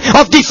position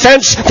of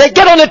defense. They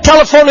get on the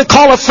telephone and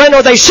call a friend,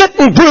 or they sit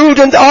and brood,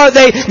 or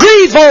they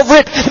grieve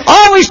over it,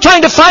 always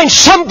trying to find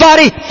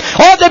somebody.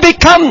 Or they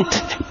become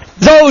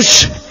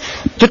those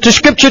that the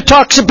scripture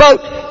talks about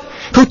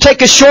who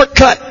take a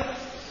shortcut.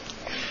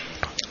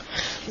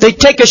 They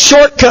take a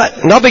shortcut,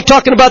 and I'll be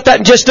talking about that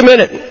in just a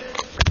minute.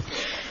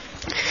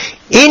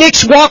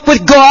 Enoch's walk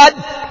with God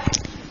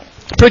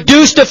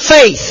produced a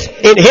faith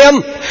in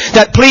him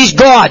that pleased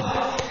God.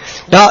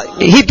 Now,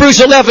 Hebrews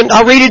 11,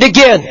 I'll read it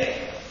again.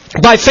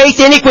 By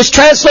faith Enoch was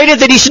translated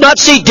that he should not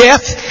see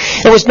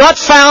death, and was not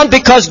found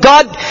because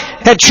God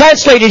had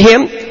translated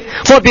him.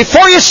 For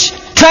before his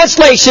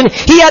translation,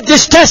 he had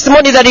this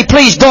testimony that he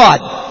pleased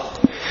God.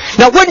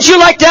 Now, wouldn't you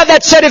like to have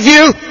that said of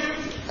you?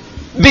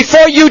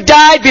 Before you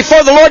died,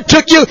 before the Lord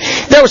took you,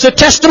 there was a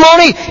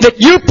testimony that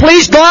you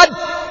pleased God?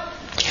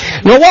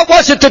 Now, what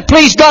was it that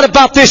pleased God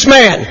about this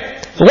man?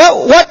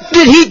 What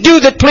did he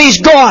do that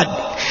pleased God?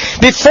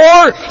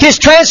 Before his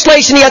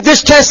translation, he had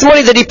this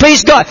testimony that he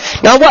pleased God.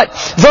 Now what?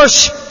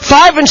 Verse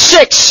 5 and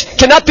 6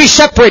 cannot be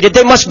separated.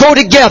 They must go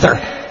together.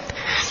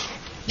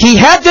 He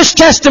had this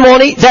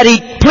testimony that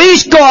he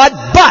pleased God,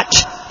 but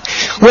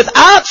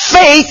without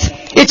faith,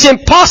 it's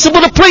impossible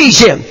to please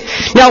him.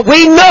 Now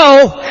we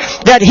know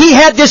that he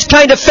had this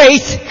kind of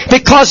faith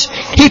because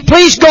he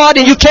pleased God,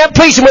 and you can't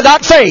please him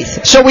without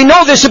faith. So we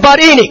know this about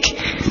Enoch.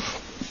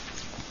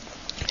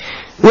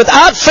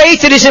 Without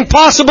faith, it is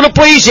impossible to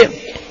please him.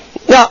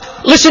 Now,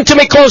 listen to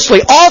me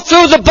closely. All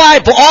through the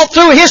Bible, all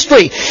through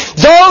history,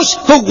 those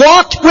who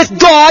walked with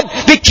God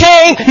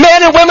became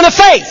men and women of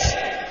faith.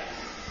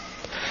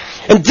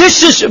 And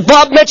this is,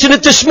 Bob mentioned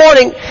it this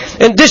morning,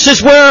 and this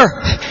is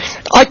where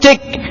I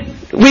think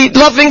we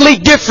lovingly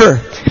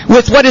differ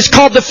with what is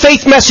called the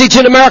faith message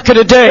in America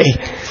today.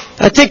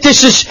 I think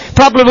this is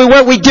probably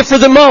where we differ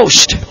the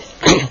most.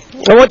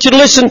 I want you to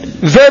listen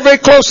very, very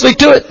closely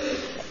to it.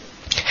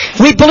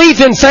 We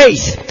believe in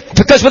faith,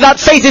 because without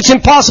faith it's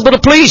impossible to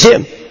please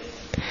him.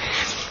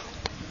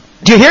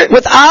 Do you hear it?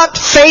 Without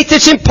faith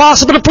it's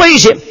impossible to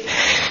please him.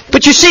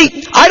 But you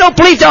see, I don't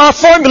believe there are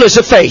formulas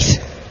of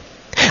faith.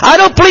 I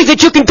don't believe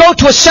that you can go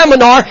to a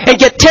seminar and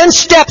get 10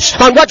 steps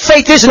on what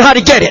faith is and how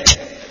to get it.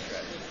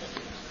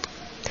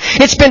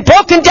 It's been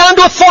broken down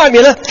to a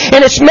formula,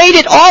 and it's made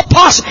it all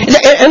possible.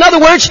 In other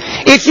words,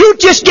 if you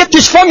just get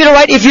this formula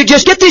right, if you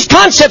just get these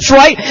concepts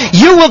right,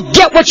 you will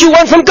get what you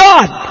want from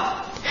God.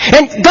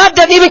 And God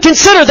doesn't even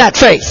consider that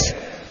faith.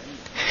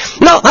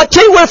 Now, I'll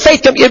tell you where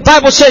faith comes. The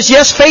Bible says,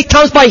 yes, faith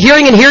comes by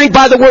hearing, and hearing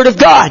by the Word of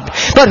God.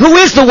 But who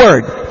is the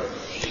Word?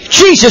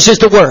 Jesus is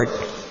the Word.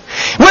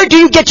 Where do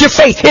you get your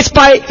faith? It's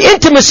by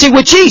intimacy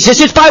with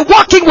Jesus. It's by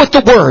walking with the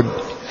Word.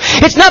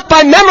 It's not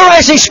by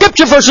memorizing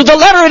Scripture verses. The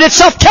letter in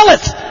itself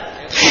telleth.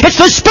 It's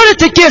the Spirit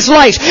that gives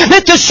life.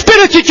 It's the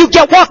Spirit that you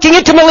get walking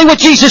intimately with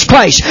Jesus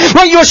Christ.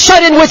 Where you're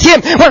shut in with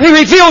him, where he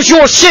reveals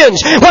your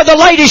sins, where the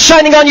light is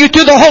shining on you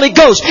through the Holy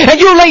Ghost, and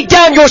you lay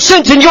down your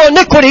sins and your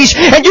iniquities,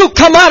 and you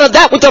come out of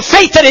that with the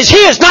faith that is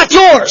his, not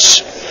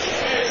yours.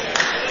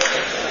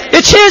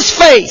 It's his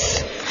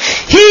faith.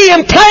 He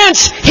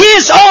implants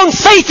his own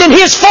faith in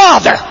his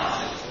Father.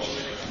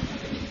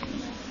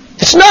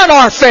 It's not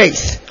our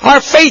faith.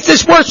 Our faith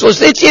is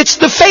worthless. It's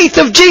the faith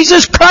of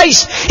Jesus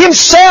Christ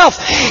himself.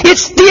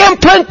 It's the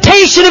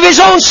implantation of his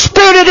own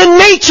spirit and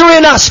nature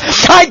in us.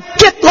 I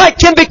get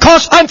like him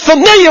because I'm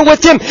familiar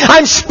with him.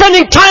 I'm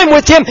spending time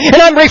with him, and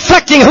I'm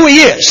reflecting who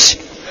he is.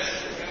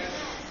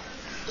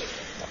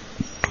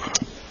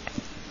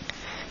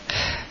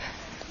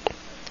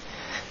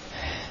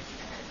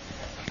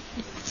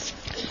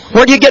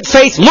 Where do you get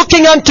faith?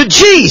 Looking unto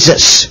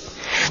Jesus,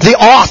 the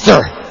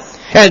author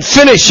and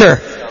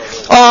finisher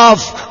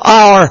of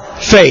our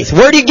faith.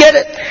 Where do you get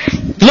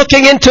it?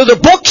 Looking into the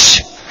books?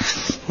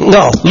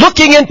 No.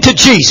 Looking into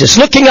Jesus.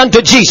 Looking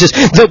unto Jesus.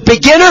 The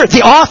beginner,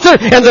 the author,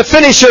 and the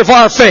finisher of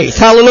our faith.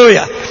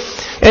 Hallelujah.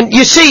 And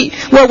you see,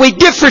 where we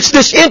differ is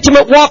this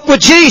intimate walk with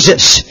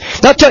Jesus.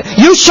 Now,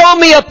 you show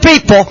me a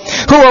people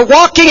who are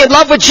walking in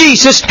love with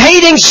Jesus,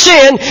 hating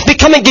sin,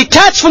 becoming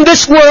detached from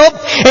this world,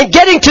 and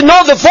getting to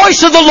know the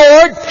voice of the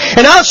Lord,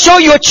 and I'll show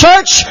you a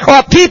church or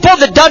a people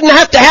that doesn't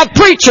have to have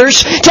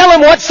preachers tell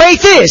them what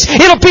faith is.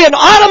 It'll be an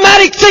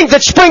automatic thing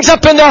that springs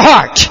up in their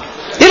heart.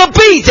 It'll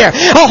be there.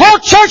 A whole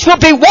church will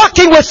be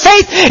walking with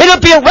faith, and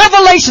it'll be a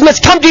revelation that's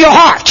come to your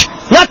heart.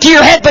 Not to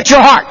your head, but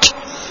your heart.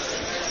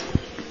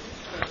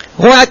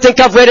 Well, I think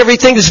I've read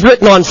everything that's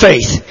written on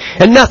faith,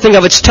 and nothing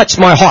of it's touched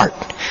my heart.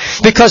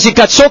 Because it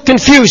got so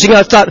confusing,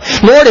 I thought,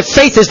 Lord, if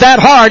faith is that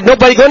hard,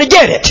 nobody's going to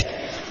get it.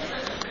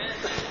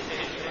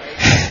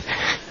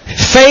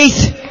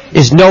 Faith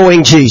is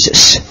knowing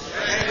Jesus.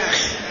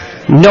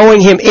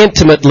 Knowing Him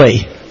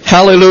intimately.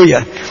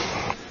 Hallelujah.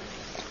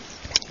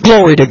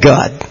 Glory to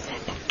God.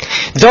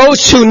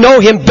 Those who know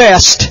Him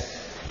best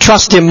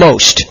trust Him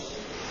most.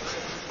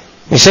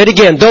 He said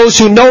again, those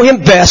who know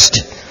Him best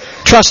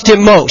trust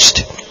Him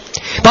most.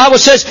 The Bible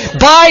says,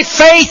 by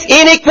faith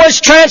Enoch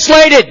was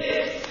translated.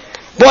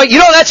 Boy, you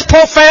know that's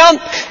profound.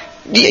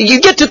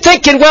 You get to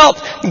thinking, well,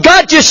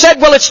 God just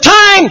said, well, it's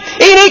time,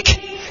 Enoch,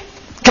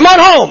 come on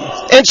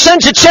home. And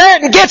sends a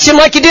chariot and gets him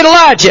like He did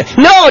Elijah.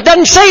 No, it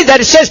doesn't say that.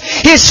 It says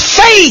his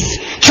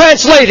faith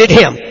translated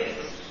him.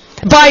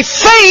 By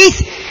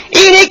faith,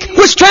 Enoch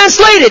was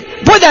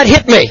translated. Boy, that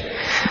hit me.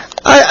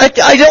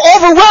 It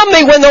overwhelmed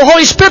me when the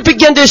Holy Spirit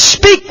began to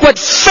speak what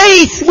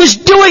faith was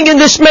doing in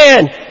this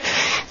man.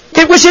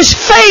 It was his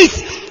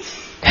faith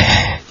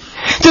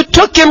that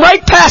took him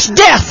right past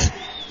death,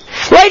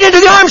 right into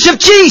the arms of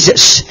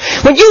Jesus.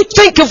 When you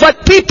think of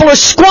what people are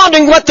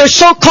squandering, what their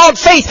so-called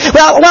faith,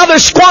 while they're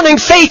squandering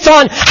faith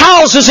on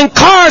houses and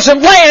cars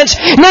and lands,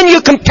 and then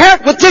you compare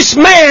it with this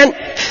man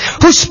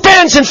who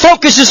spends and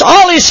focuses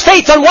all his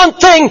faith on one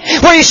thing,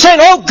 where he's saying,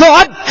 oh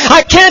God,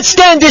 I can't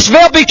stand this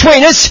veil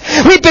between us.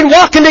 We've been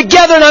walking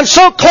together and I'm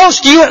so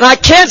close to you and I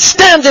can't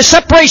stand this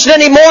separation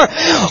anymore.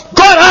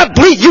 God, I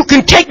believe you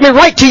can take me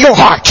right to your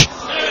heart.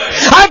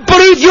 I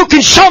believe you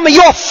can show me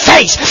your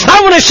face.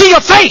 I want to see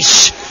your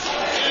face.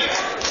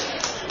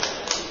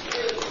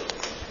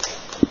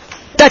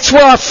 That's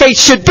where our faith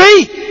should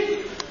be.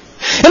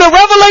 In a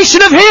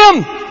revelation of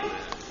Him.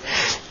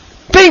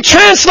 Being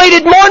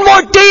translated more and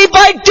more day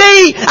by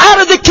day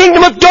out of the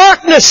kingdom of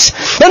darkness.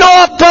 And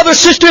oh, brothers,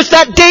 sisters,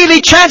 that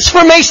daily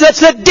transformation, that's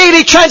that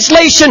daily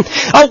translation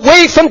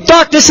away from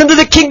darkness into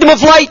the kingdom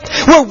of light.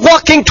 We're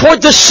walking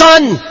toward the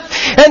sun.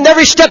 And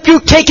every step you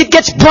take, it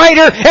gets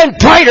brighter and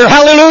brighter.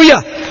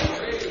 Hallelujah.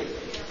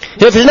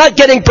 If it's not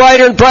getting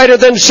brighter and brighter,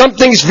 then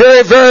something's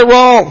very, very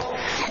wrong.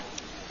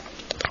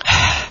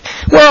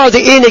 Where are the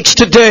Enochs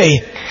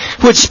today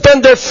who would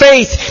spend their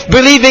faith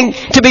believing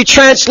to be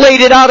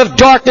translated out of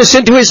darkness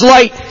into His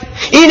light?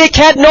 Enoch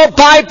had no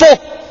Bible.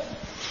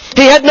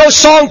 He had no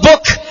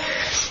songbook.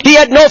 He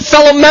had no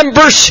fellow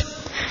members.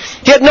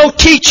 He had no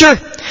teacher,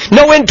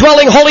 no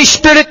indwelling Holy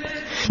Spirit,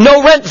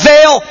 no rent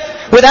veil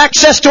with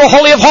access to a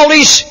Holy of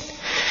Holies.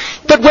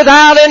 But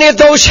without any of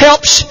those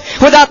helps,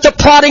 without the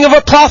prodding of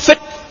a prophet,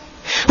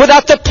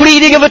 without the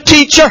pleading of a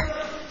teacher,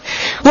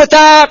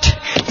 without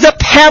the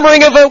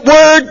hammering of a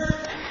word,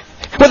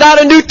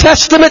 without a New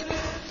Testament,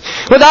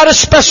 without a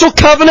special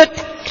covenant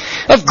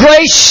of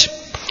grace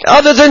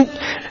other than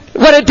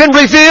what had been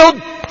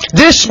revealed,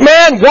 this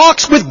man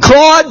walks with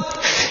God.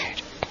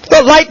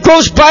 The light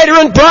grows brighter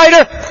and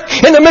brighter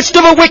in the midst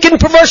of a wicked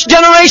and perverse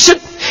generation.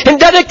 And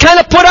then it kind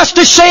of put us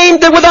to shame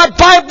that with our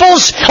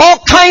Bibles,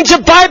 all kinds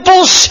of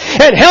Bibles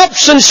and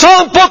helps and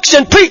songbooks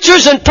and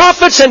preachers and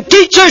prophets and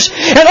teachers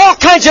and all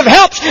kinds of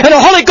helps and a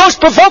Holy Ghost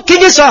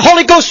provoking us, a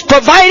Holy Ghost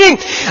providing,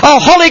 a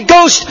Holy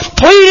Ghost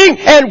pleading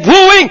and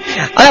wooing,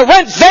 a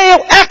rent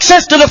veil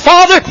access to the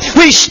Father,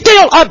 we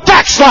still are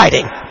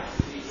backsliding.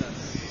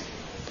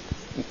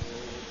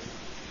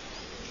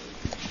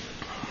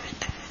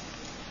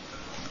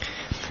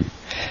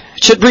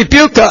 Should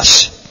rebuke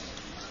us.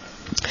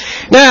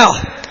 Now,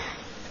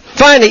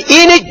 finally,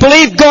 Enoch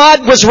believed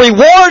God was a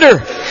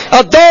rewarder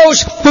of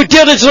those who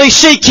diligently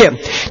seek Him.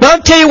 Now,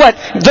 I'll tell you what,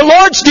 the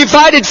Lord's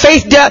divided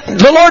faith down,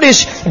 the Lord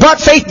has brought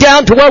faith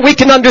down to where we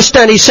can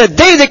understand. He said,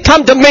 they that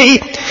come to me,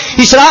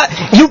 He said,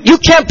 you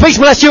can't preach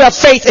unless you have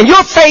faith, and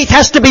your faith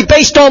has to be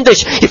based on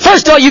this.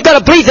 First of all, you've got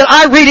to believe that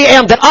I really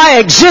am, that I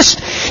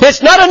exist.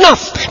 It's not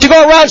enough to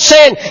go around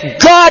saying,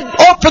 God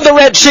opened the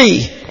Red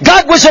Sea.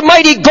 God was a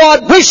mighty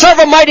God. We serve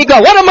a mighty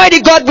God. What a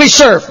mighty God we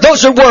serve.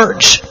 Those are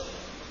words.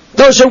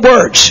 Those are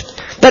words.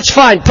 That's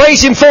fine.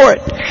 Praise Him for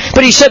it.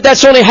 But He said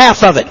that's only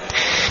half of it.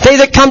 They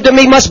that come to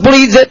me must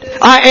believe that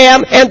I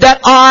am, and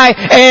that I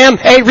am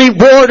a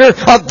rewarder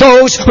of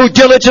those who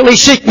diligently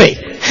seek me.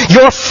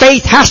 Your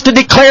faith has to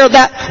declare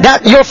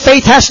that your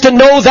faith has to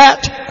know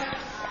that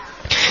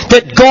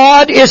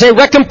God is a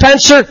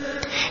recompenser.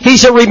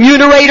 He's a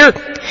remunerator.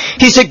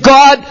 He's a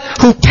God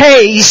who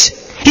pays.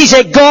 He's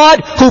a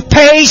God who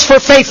pays for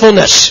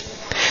faithfulness.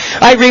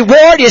 A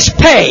reward is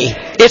pay.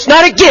 It's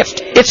not a gift.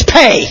 It's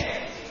pay.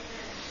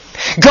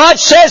 God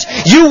says,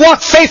 you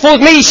walk faithful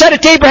with me. He said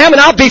it to Abraham,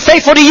 and I'll be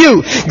faithful to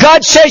you.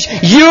 God says,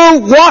 you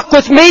walk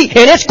with me,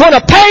 and it's going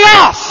to pay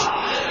off.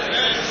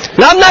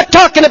 Now, I'm not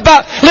talking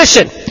about,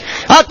 listen,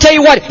 I'll tell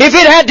you what, if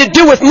it had to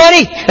do with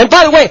money, and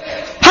by the way,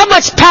 how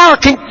much power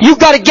can you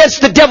got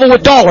against the devil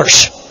with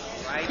dollars?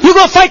 You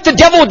going to fight the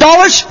devil with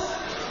dollars?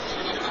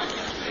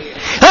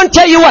 I'll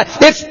tell you what,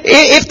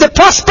 if the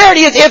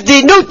prosperity, if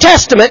the New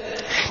Testament,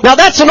 now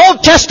that's an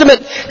Old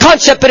Testament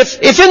concept, but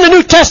if in the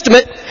New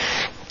Testament,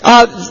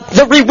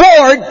 the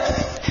reward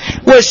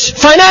was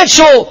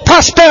financial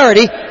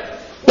prosperity.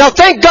 Now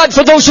thank God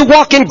for those who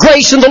walk in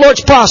grace and the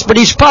Lord's prospered.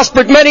 He's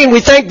prospered many, and we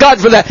thank God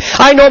for that.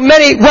 I know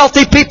many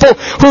wealthy people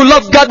who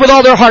love God with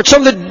all their heart.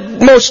 Some of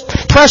the most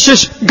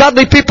precious,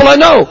 godly people I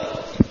know.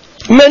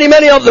 Many,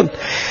 many of them.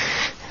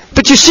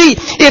 But you see,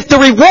 if the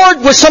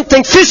reward was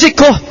something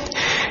physical,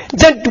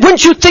 then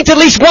wouldn't you think that at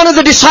least one of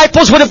the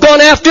disciples would have gone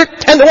after it?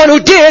 And the one who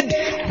did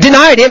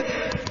denied him.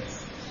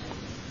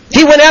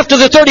 He went after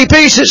the 30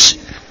 pieces.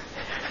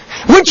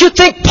 Wouldn't you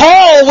think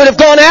Paul would have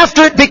gone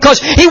after it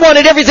because he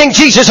wanted everything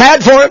Jesus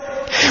had for him?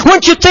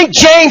 Wouldn't you think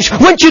James?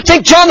 Wouldn't you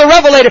think John the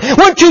Revelator?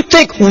 Wouldn't you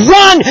think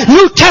one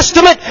New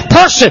Testament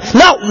person,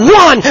 not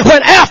one,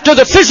 went after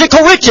the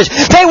physical riches?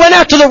 They went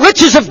after the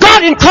riches of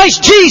God in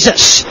Christ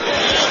Jesus.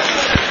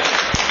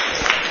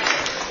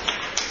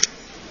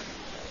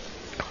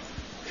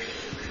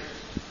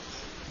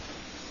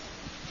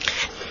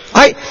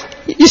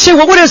 You say,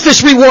 well, what is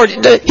this reward?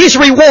 He's a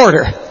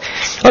rewarder.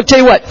 I'll tell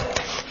you what.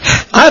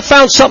 I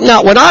found something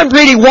out. When I'm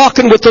really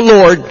walking with the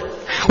Lord,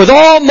 with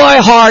all my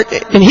heart,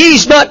 and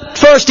He's not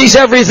first, He's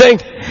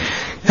everything,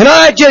 and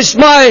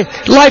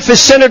my life is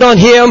centered on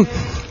Him.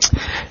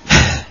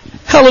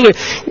 Hallelujah.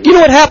 You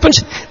know what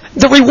happens?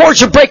 The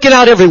rewards are breaking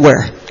out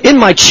everywhere. In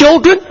my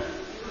children,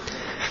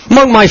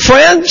 among my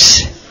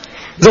friends,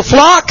 the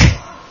flock.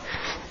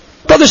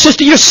 Brother,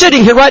 sister, you're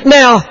sitting here right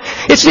now.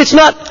 It's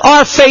not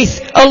our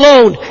faith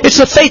alone. It's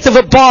the faith of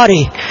a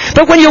body.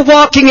 But when you're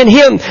walking in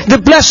Him, the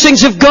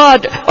blessings of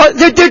God,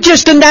 they're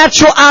just a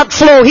natural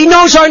outflow. He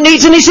knows our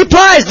needs and He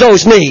supplies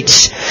those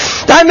needs.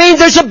 I mean,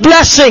 there's a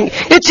blessing.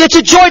 It's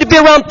a joy to be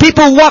around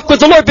people who walk with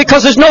the Lord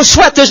because there's no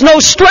sweat, there's no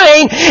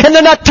strain, and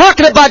they're not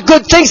talking about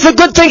good things. The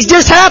good things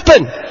just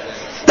happen.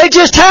 They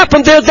just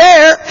happen. They're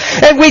there,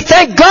 and we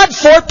thank God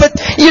for it,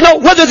 but, you know,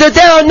 whether they're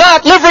there or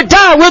not, live or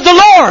die, we're the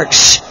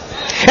Lord's.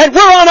 And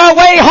we're on our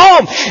way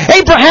home.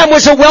 Abraham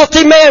was a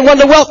wealthy man, one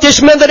of the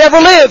wealthiest men that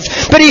ever lived.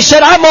 But he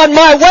said, I'm on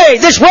my way.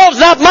 This world's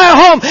not my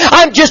home.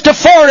 I'm just a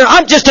foreigner.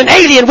 I'm just an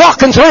alien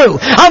walking through.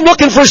 I'm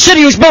looking for a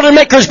city whose builder and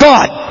maker is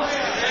God.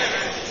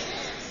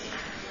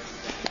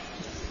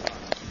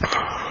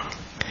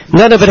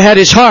 None of it had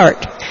his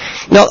heart.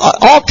 Now,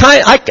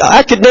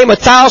 I could name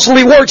 1,000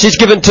 rewards He's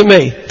given to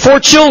me. 4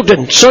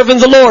 children serving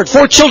the Lord.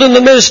 4 children in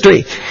the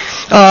ministry.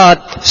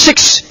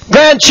 6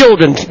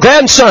 grandchildren,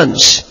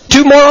 grandsons.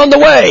 2 more on the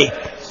way.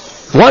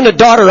 1 a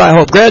daughter, I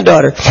hope.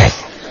 Granddaughter.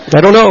 I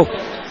don't know.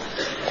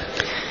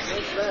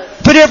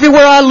 But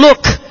everywhere I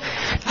look,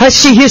 I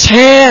see His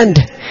hand.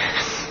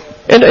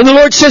 And the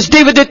Lord says,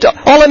 David, that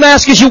all I'm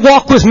asking is you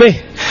walk with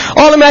me.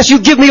 All I'm asking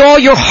you give me all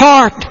your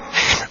heart.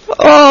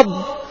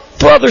 Oh,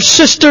 brother,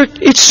 sister,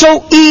 it's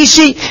so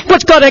easy.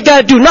 What's God I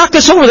got to do? Knock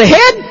us over the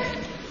head?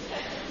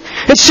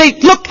 And say,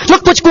 look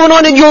what's going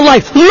on in your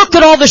life. Look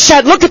at all the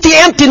sad. Look at the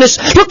emptiness.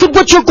 Look at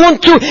what you're going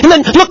through. And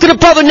then look at a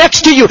brother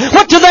next to you.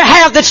 What do they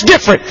have that's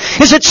different?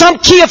 Is it some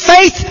key of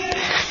faith?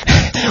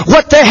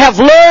 What they have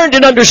learned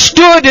and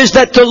understood is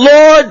that the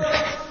Lord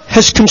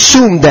has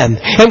consumed them.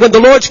 And when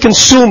the Lord's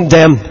consumed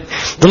them,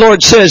 the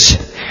Lord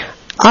says,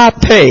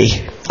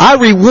 I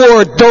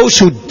reward those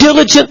who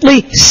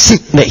diligently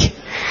seek me.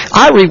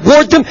 I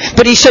reward them,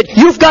 but He said,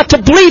 you've got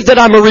to believe that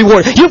I'm a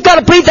rewarder. You've got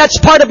to believe that's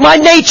part of my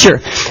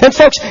nature. And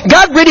folks,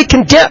 God really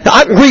condemned,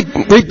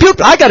 rebuked.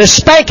 I got a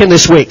spanking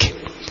this week.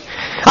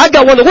 I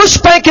got one of the worst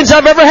spankings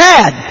I've ever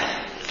had.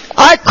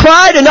 I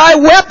cried and I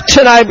wept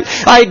and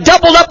I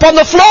doubled up on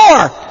the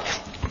floor.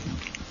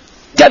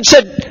 God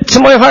said to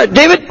my heart,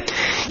 David,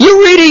 you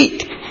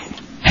really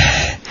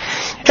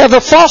have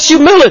a false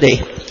humility.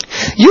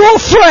 You're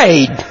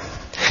afraid.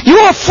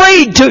 You're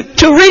afraid to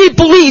really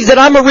believe that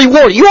I'm a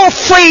rewarder. You're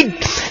afraid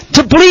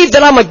to believe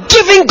that I'm a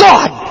giving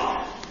God.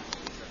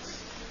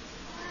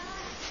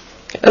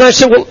 And I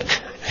said, well,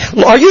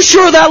 are you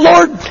sure of that,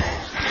 Lord?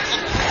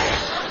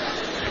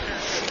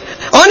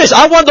 Honest,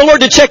 I wanted the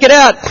Lord to check it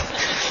out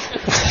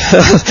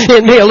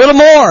in me a little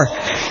more.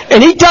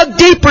 And He dug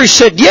deeper. He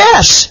said,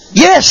 yes.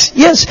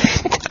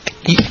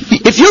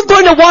 If you're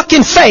going to walk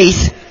in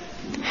faith,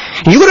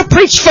 you're going to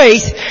preach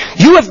faith,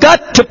 you have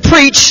got to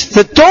preach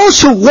that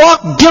those who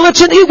walk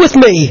diligently with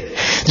me,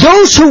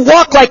 those who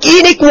walk like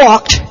Enoch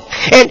walked,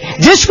 and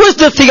this was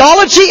the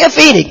theology of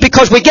Enoch,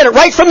 because we get it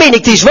right from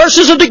Enoch. These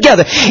verses are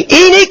together.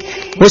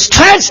 Enoch was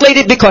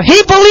translated because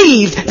he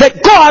believed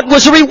that God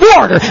was a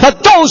rewarder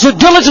of those who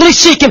diligently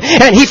seek Him,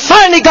 and he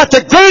finally got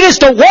the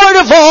greatest award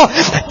of all,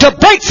 to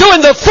break through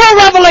in the full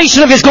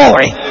revelation of His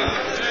glory.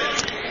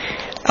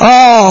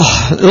 Oh,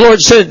 the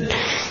Lord said,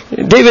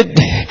 David,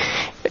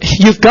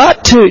 you've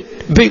got to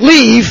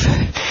believe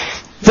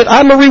that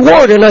I'm a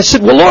rewarder. And I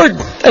said, well, Lord,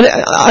 and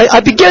I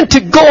began to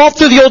go all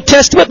through the Old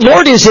Testament.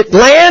 Lord, is it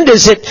land?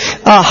 Is it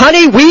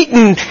honey, wheat,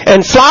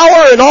 and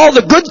flour, and all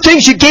the good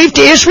things you gave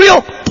to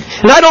Israel?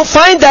 And I don't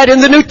find that in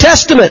the New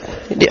Testament.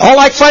 All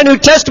I find in the New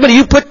Testament,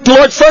 you put the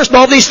Lord first, and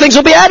all these things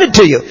will be added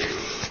to you.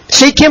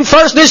 Seek Him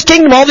first in His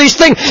kingdom, all these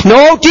things.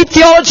 No deep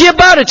theology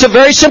about it. It's a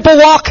very simple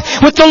walk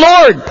with the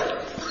Lord.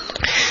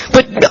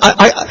 But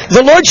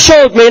the Lord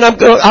showed me, and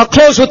I'll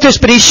close with this,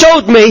 but He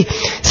showed me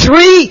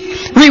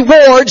 3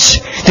 rewards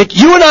that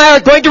you and I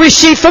are going to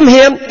receive from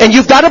Him, and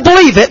you've got to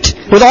believe it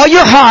with all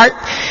your heart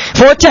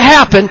for it to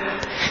happen.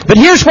 But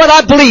here's what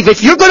I believe.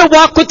 If you're going to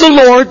walk with the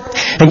Lord,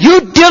 and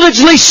you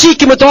diligently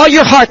seek Him with all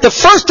your heart, the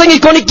first thing He's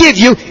going to give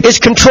you is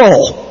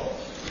control.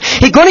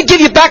 He's going to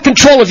give you back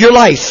control of your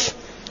life.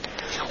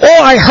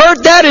 Oh, I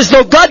heard that as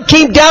though God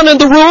came down in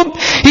the room.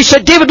 He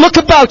said, David, look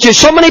about you.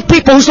 So many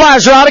people whose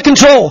lives are out of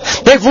control.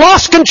 They've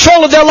lost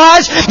control of their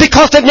lives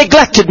because they've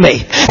neglected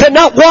me. They're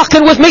not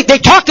walking with me.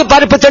 They talk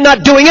about it, but they're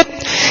not doing it.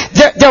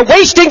 They're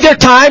wasting their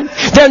time.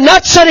 They're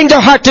not setting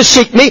their heart to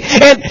seek me.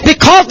 And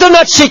because they're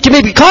not seeking me,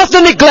 because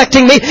they're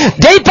neglecting me,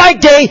 day by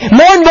day,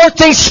 more and more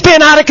things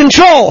spin out of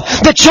control.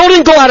 The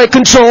children go out of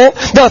control.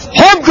 The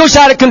home goes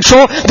out of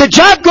control. The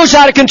job goes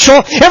out of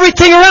control.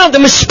 Everything around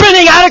them is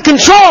spinning out of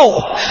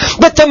control.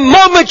 But the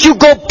moment you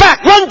go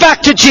back, run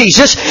back to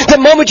Jesus, the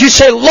moment you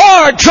say,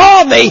 Lord,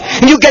 draw me,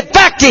 and you get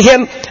back to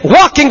Him,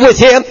 walking with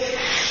Him,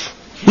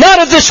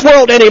 not of this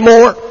world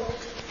anymore,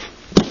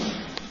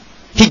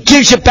 He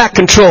gives you back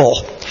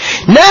control.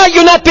 Now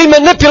you're not being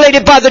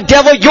manipulated by the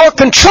devil, you're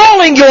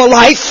controlling your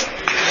life.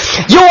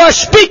 You are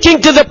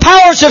speaking to the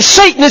powers of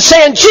Satan and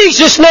saying,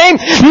 Jesus' name,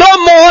 no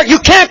more, you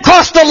can't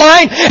cross the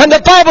line, and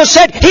the Bible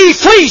said, He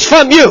flees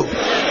from you.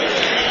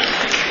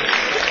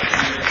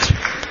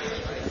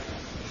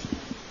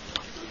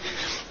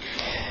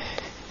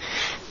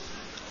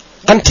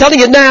 I'm telling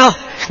you now,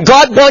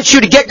 God wants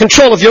you to get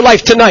control of your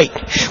life tonight.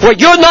 Where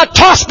you're not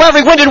tossed by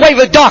every wind and wave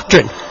of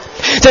doctrine.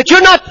 That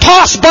you're not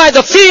tossed by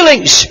the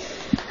feelings.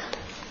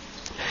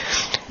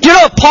 You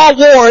know, Paul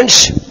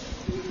warns,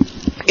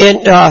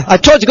 and I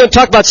told you going to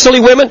talk about silly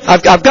women.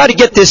 I've got to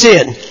get this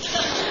in.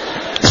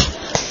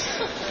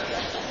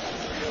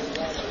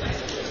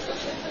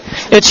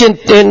 It's in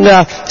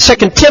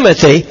 2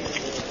 Timothy.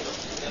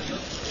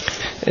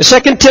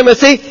 2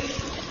 Timothy.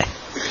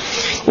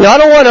 Now, I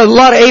don't want a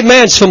lot of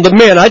amens from the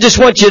men. I just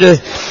want you to.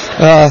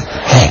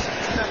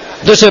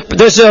 There's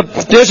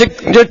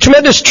a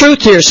tremendous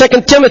truth here. 2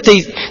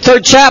 Timothy,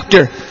 3rd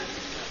chapter.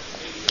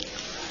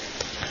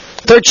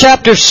 3rd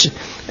chapter,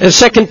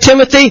 2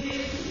 Timothy,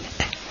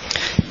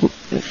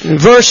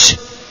 verse.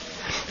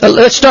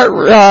 Let's start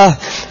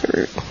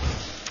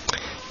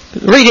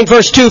reading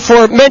verse 2.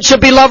 For men shall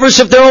be lovers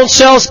of their own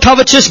selves,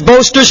 covetous,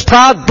 boasters,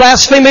 proud,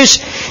 blasphemers,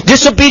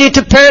 disobedient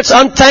to parents,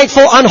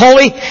 unthankful,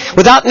 unholy,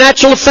 without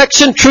natural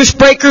affection, truce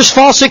breakers,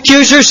 false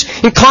accusers,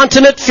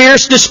 incontinent,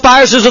 fierce,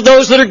 despisers of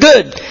those that are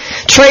good,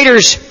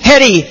 traitors,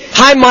 heady,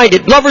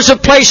 high-minded, lovers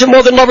of pleasure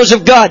more than lovers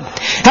of God,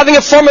 having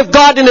a form of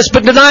godliness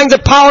but denying the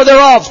power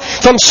thereof.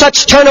 From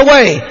such turn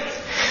away.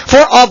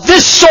 For of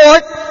this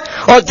sort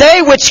are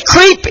they which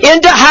creep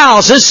into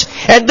houses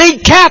and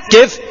lead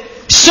captive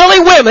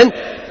silly women.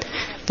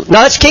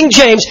 Now that's King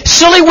James.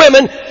 Silly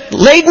women,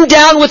 laden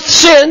down with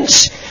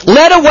sins,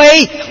 led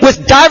away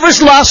with divers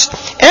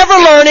lusts, ever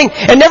learning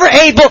and never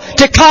able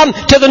to come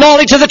to the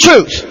knowledge of the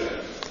truth.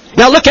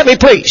 Now look at me,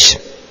 please.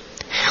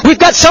 We've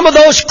got some of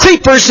those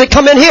creepers that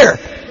come in here.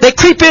 They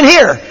creep in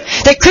here.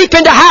 They creep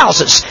into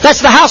houses. That's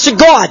the house of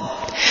God.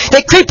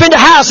 They creep into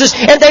houses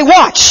and they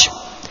watch.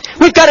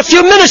 We've got a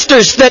few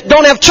ministers that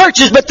don't have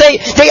churches, but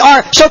they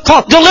are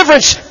so-called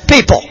deliverance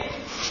people.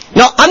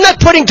 Now, I'm not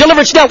putting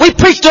deliverance down. We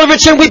preach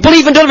deliverance and we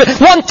believe in deliverance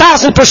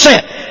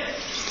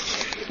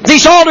 1,000%.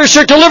 These altars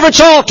are deliverance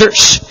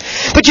altars.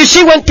 But you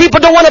see, when people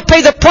don't want to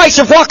pay the price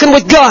of walking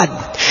with God,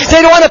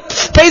 they don't want to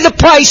pay the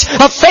price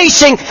of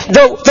facing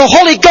the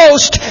Holy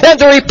Ghost and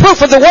the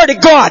reproof of the Word of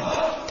God.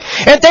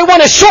 And they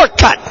want a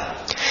shortcut.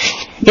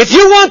 If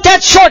you want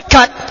that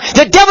shortcut,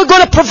 the devil's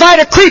going to provide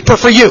a creeper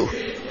for you.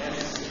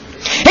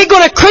 He's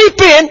going to creep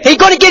in, he's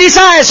going to get his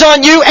eyes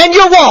on you and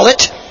your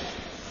wallet,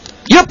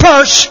 your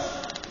purse,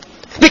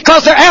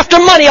 because they're after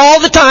money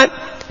all the time.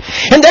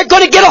 And they're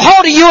going to get a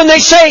hold of you and they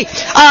say,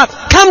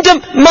 come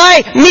to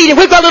my meeting.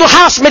 We've got a little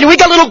house meeting. We've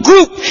got a little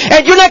group.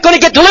 And you're not going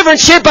to get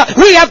deliverance here, but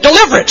we have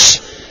deliverance.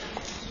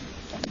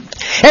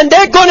 And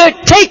they're going to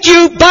take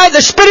you by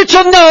the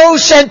spiritual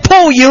nose and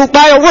pull you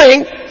by a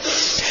ring.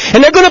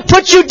 And they're going to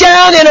put you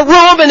down in a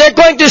room and they're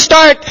going to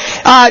start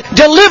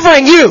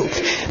delivering you.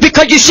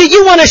 Because you see,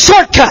 you want a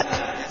shortcut.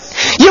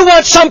 You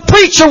want some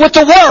preacher with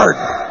the Word.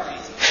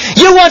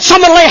 You want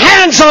someone to lay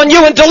hands on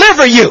you and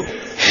deliver you.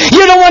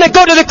 You don't want to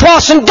go to the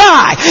cross and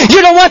die.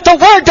 You don't want the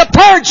Word to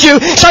purge you,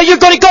 so you're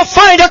going to go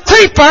find a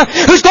creeper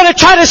who's going to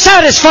try to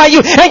satisfy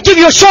you and give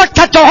you a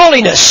shortcut to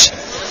holiness.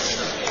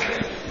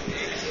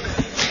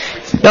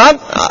 Now,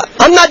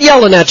 I'm not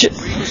yelling at you.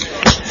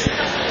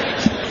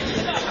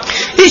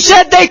 He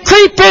said they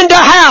creep into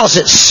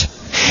houses.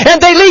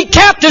 And they lead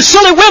captive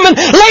silly women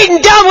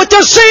laden down with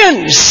their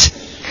sins.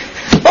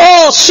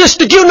 Oh,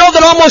 sister, do you know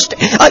that almost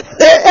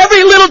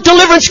every little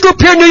deliverance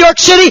group here in New York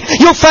City,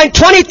 you'll find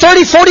 20,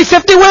 30, 40,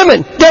 50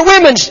 women. They're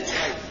women.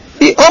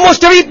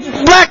 Almost every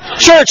black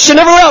church and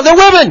everywhere else, they're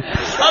women.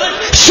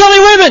 Silly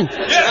women.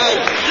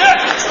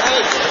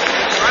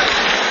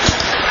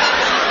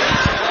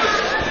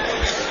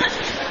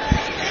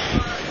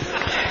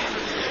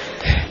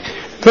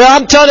 Well,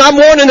 I'm telling you, I'm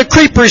warning the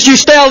creepers. You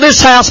stay out of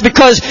this house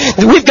because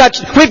we've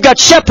got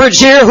shepherds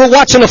here who are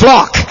watching the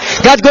flock.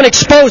 God's going to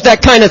expose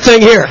that kind of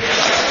thing here.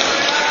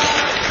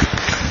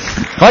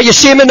 Oh, you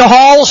see them in the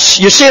halls.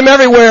 You see them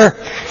everywhere.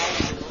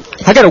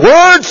 I got a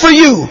word for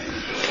you.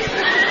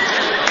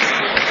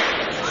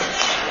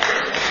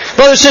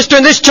 Brother, sister,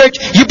 in this church,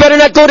 you better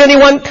not go to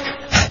anyone.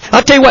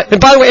 I'll tell you what.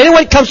 And by the way,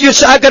 anyone comes to you and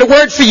says, I've got a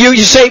word for you,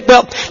 you say,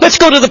 well, let's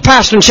go to the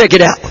pastor and check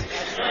it out.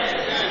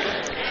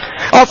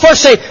 Or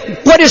first say,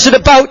 what is it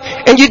about?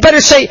 And you'd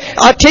better say,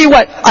 I'll tell you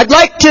what, I'd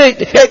like to,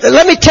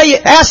 let me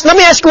ask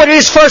you what it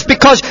is first,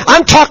 because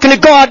I'm talking to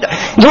God,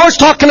 the Lord's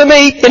talking to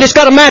me, and it's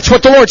got to match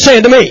what the Lord's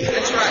saying to me.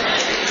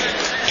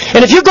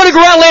 And if you're going to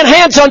go around laying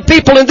hands on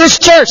people in this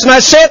church, and I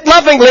say it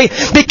lovingly,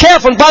 be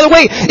careful. And by the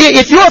way,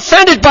 if you're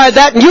offended by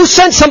that, and you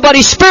sense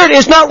somebody's spirit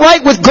is not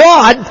right with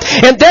God,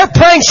 and they're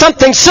praying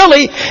something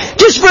silly,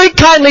 just very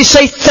kindly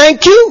say,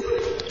 thank you,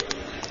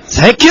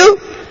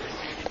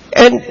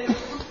 and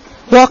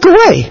walk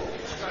away.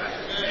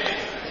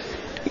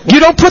 You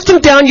don't put them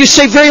down. You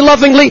say very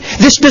lovingly,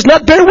 this does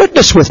not bear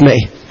witness with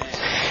me.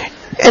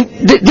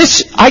 And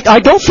I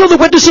don't feel the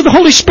witness of the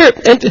Holy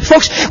Spirit. And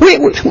folks,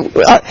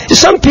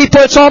 some people,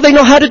 it's all they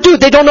know how to do.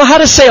 They don't know how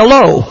to say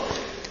hello.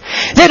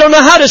 They don't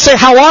know how to say,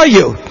 how are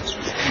you?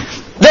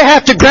 They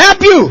have to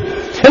grab you.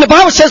 And the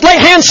Bible says, lay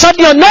hands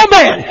suddenly on no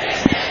man.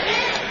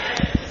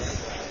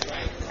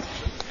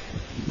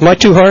 Am I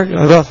too hard?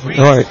 All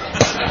right.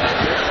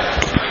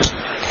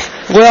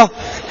 Well,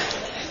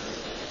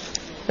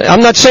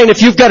 I'm not saying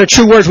if you've got a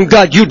true word from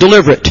God, you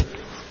deliver it.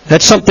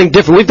 That's something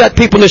different. We've got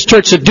people in this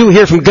church that do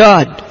hear from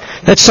God.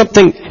 That's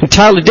something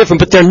entirely different,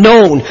 but they're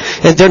known,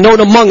 and they're known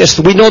among us.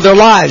 We know their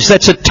lives.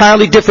 That's an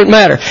entirely different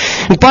matter.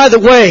 And by the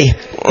way,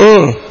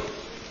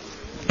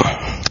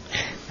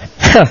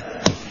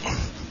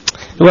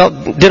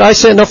 well, did I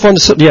say enough on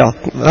the, yeah,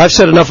 I've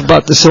said enough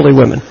about the silly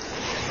women.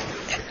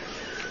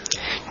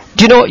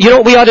 Do you know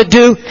what we ought to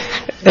do?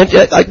 And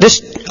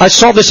I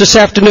saw this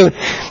afternoon.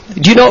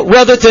 Do you know,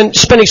 rather than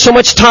spending so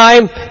much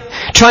time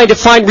trying to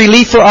find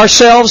relief for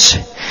ourselves,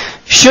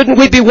 shouldn't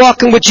we be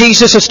walking with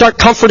Jesus and start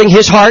comforting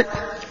His heart?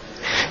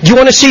 Do you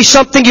want to see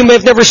something you may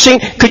have never seen?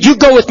 Could you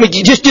go with me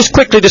just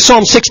quickly to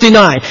Psalm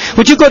 69?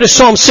 Would you go to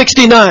Psalm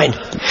 69?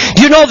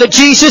 Do you know that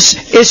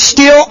Jesus is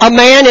still a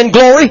man in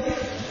glory?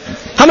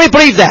 How many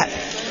believe that?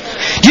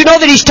 Do you know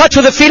that He's touched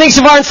with the feelings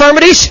of our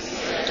infirmities?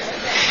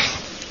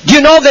 Do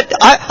you know that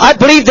I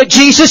believe that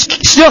Jesus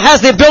still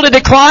has the ability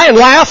to cry and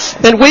laugh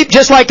and weep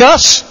just like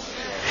us?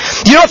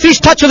 Do you know if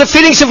He's touched with the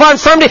feelings of our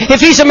infirmity, if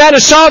He's a man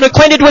of sorrow and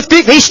acquainted with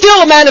grief, He's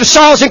still a man of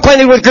sorrows and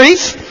acquainted with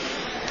grief?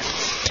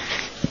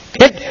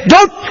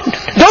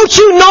 Don't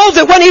you know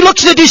that when He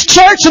looks at His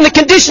church and the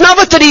condition of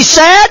it that He's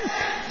sad?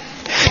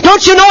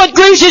 Don't you know it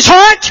grieves His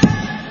heart?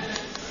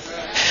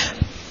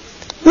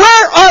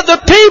 Where are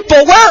the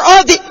people? Where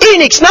are the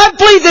Enochs? And I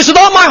believe this with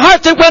all my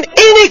heart that when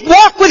Enoch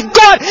walked with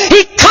God,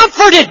 he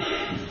comforted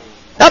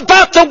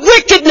about the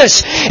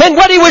wickedness. And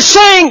what he was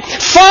saying,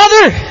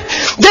 Father,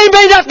 they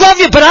may not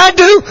love you, but I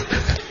do.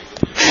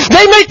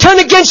 They may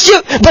turn against you,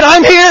 but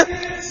I'm here.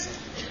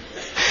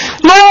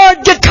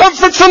 Lord, get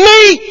comfort from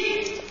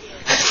me.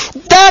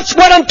 That's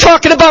what I'm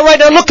talking about right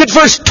now. Look at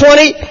verse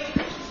 20.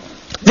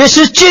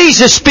 This is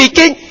Jesus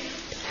speaking.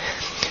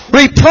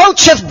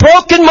 Reproach hath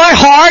broken my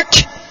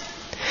heart,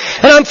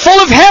 and I'm full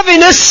of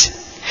heaviness,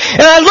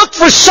 and I looked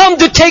for some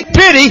to take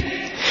pity,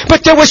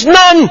 but there was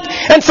none,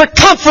 and for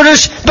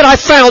comforters, but I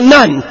found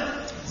none.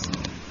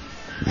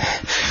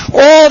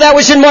 Oh, that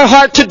was in my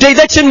heart today.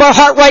 That's in my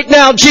heart right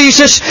now,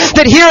 Jesus.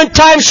 That here in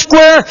Times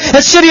Square,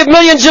 a city of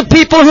millions of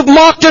people who've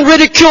mocked and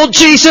ridiculed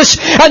Jesus,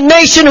 a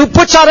nation who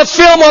puts out a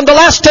film on the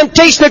last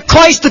temptation of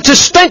Christ that's a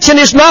stench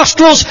in His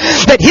nostrils,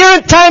 that here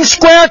in Times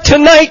Square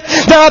tonight,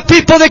 there are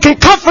people that can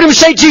comfort Him and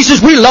say,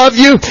 Jesus, we love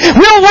you.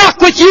 We'll walk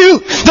with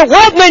you. The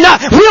world may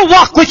not. We'll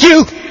walk with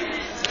you.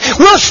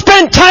 We'll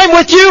spend time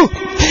with you,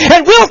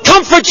 and we'll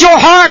comfort your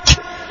heart.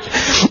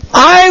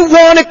 I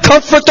want to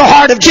comfort the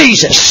heart of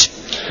Jesus.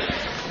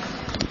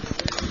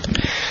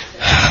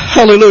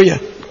 Hallelujah.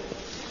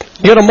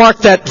 You're going to mark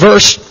that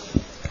verse.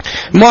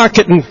 Mark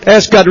it and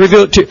ask God to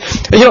reveal it to you.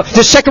 You know,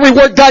 the second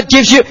reward God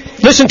gives you,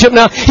 listen to Him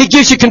now, He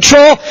gives you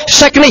control.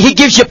 Secondly, He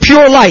gives you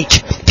pure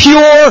light.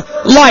 Pure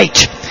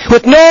light.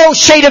 With no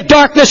shade of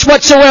darkness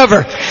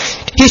whatsoever.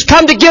 He's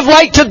come to give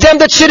light to them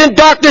that sit in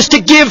darkness,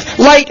 to give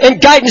light and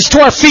guidance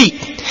to our feet.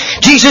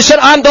 Jesus said,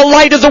 I'm the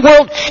light of the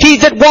world. He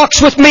that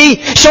walks with me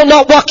shall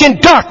not walk in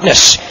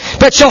darkness,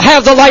 but shall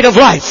have the light of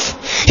life.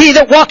 He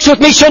that walks with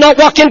me shall not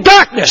walk in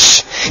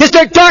darkness. Is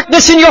there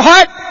darkness in your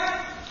heart?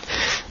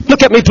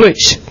 Look at me,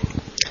 please.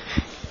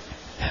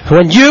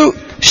 When you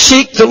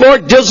seek the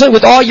Lord diligently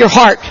with all your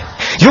heart,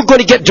 you're going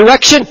to get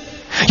direction.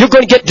 You're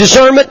going to get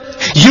discernment.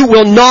 You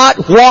will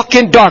not walk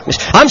in darkness.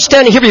 I'm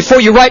standing here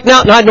before you right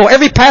now, and I know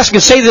every pastor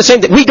can say the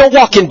same, that we don't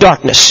walk in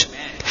darkness.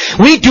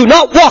 We do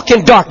not walk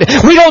in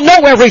darkness. We don't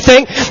know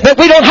everything, but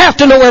we don't have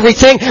to know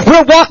everything.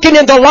 We're walking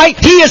in the light.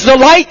 He is the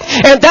light,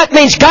 and that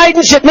means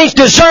guidance. It means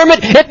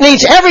discernment. It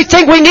means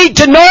everything we need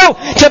to know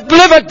to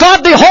live a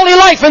godly, holy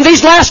life in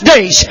these last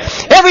days.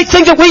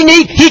 Everything that we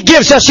need, He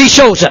gives us. He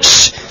shows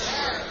us.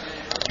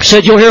 He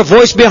said you'll hear a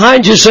voice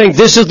behind you saying,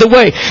 this is the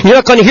way. You're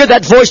not going to hear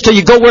that voice till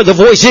you go where the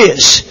voice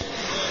is.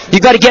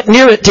 You've got to get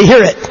near it to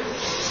hear it.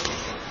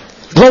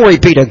 Glory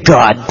be to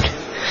God.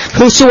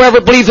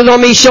 Whosoever believeth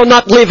on me shall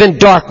not live in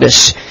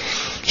darkness.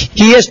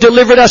 He has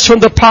delivered us from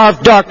the power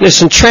of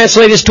darkness and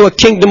translated us to a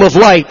kingdom of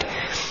light.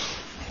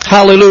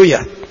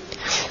 Hallelujah.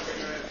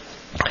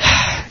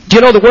 Do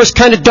you know the worst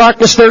kind of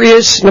darkness there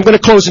is? And I'm going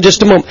to close in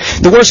just a moment.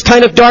 The worst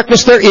kind of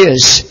darkness there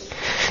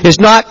is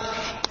not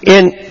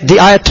in the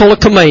Ayatollah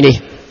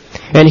Khomeini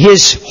and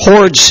his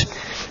hordes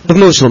of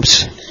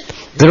Muslims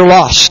that are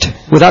lost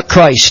without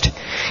Christ.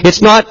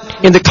 It's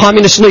not in the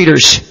communist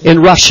leaders in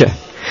Russia.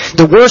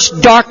 The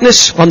worst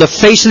darkness on the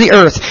face of the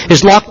earth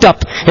is locked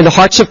up in the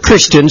hearts of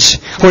Christians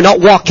who are not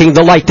walking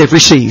the light they've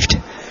received.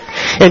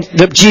 And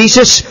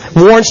Jesus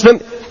warns them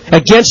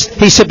against,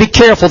 He said, be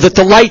careful that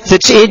the light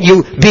that's in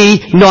you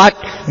be not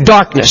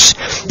darkness.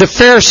 The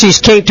Pharisees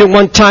came to him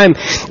one time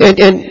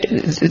and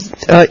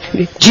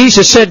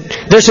Jesus said,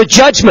 there's a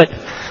judgment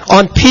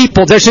on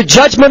people. There's a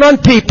judgment on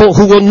people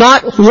who will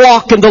not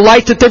walk in the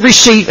light that they've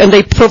received, and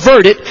they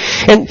pervert it,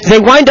 and they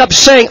wind up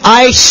saying,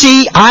 I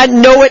see, I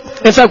know it.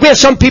 In fact, we have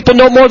some people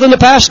know more than the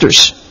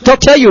pastors. They'll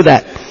tell you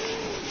that.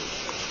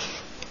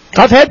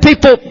 I've had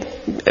people,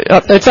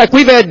 in fact,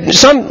 we've had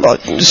some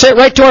say it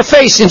right to our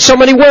face in so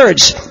many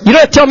words. You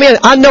don't have to tell me,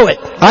 I know it.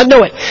 I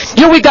know it.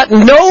 You know, we got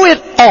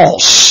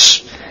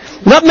know-it-alls.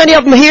 Not many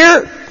of them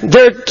here.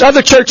 There are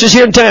other churches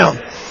here in town.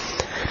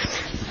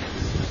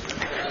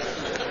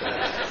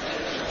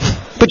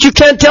 But you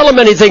can't tell them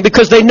anything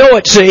because they know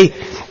it, see.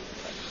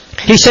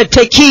 He said,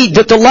 take heed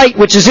that the light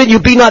which is in you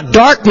be not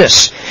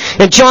darkness.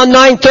 In John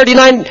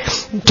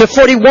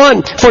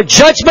 9:39-41, for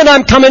judgment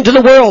I'm come into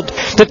the world,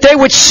 that they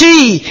which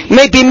see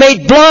may be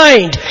made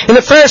blind. And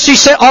the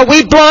Pharisees said, are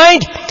we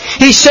blind?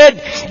 He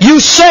said, you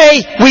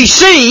say we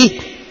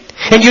see,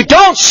 and you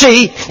don't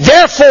see,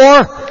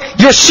 therefore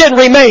your sin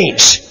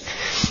remains.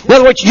 In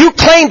other words, you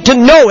claim to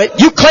know it,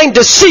 you claim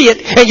to see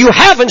it, and you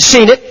haven't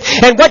seen it,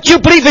 and what you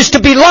believe is to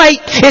be light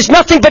is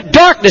nothing but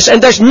darkness,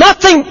 and there's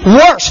nothing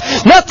worse,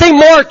 nothing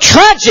more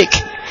tragic,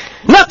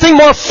 nothing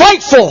more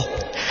frightful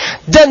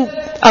than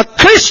a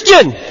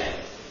Christian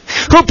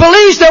who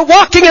believes they're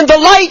walking in the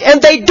light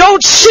and they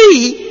don't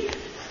see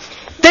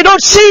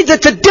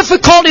that the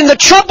difficulty and the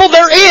trouble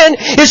they're in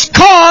is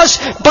caused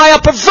by a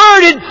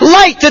perverted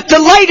light, that the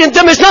light in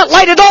them is not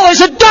light at all, it's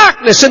a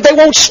darkness, and they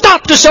won't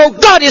stop to say, oh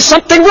God, is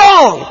something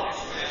wrong?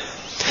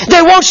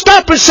 They won't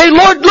stop and say,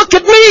 Lord, look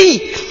at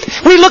me.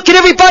 We look at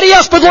everybody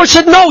else, but the Lord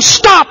said, no,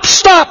 stop,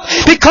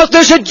 because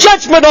there's a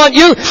judgment on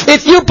you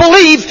if you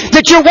believe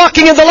that you're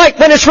walking in the light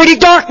when it's really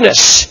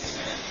darkness.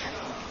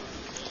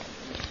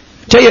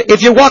 I tell you,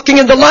 if you're walking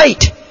in the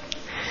light,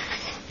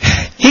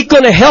 He's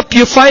going to help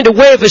you find a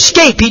way of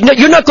escape.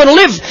 You're not going to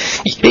live.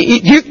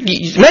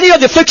 Many are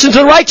the afflictions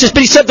of the righteous,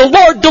 but He said the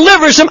Lord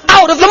delivers them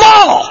out of them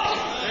all.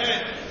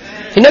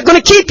 He's not going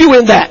to keep you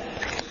in that.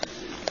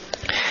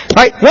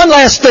 All right, one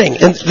last thing,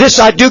 and this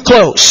I do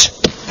close.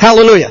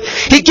 Hallelujah.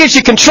 He gives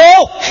you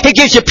control. He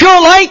gives you pure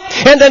light.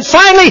 And then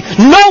finally,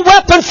 no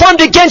weapon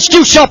formed against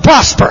you shall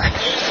prosper.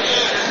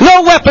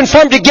 No weapon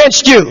formed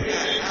against you.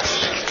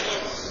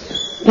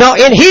 Now,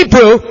 in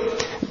Hebrew,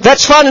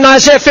 that's found in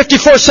Isaiah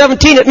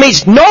 54:17. It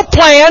means no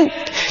plan,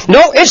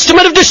 no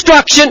instrument of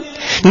destruction,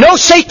 no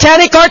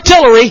satanic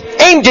artillery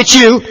aimed at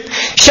you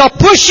shall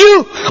push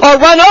you or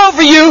run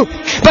over you,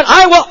 but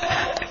I will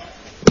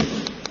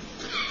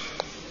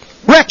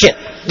wreck it.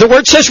 The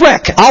word says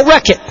wreck. I'll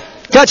wreck it.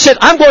 God said,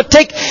 I'm going to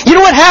take... You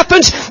know what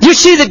happens? You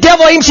see the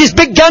devil aims his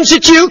big guns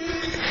at you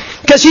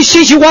because he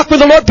sees you walk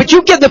with the Lord, but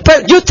you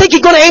think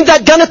he's going to aim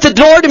that gun at the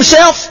Lord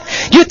Himself?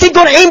 You think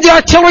he's going to aim the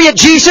artillery at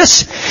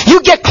Jesus?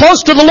 You get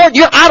close to the Lord,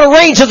 you're out of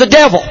range of the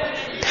devil.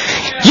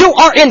 You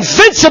are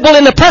invincible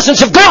in the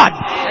presence of God.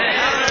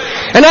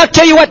 And I'll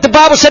tell you what, the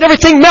Bible said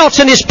everything melts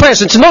in His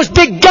presence. And those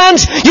big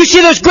guns, you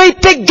see those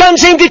great big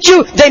guns aimed at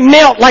you, they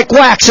melt like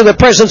wax in the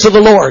presence of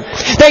the Lord.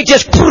 They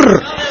just...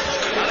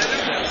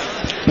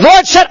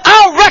 Lord said,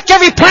 I'll wreck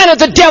every plan of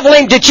the devil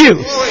aimed at you.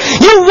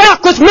 You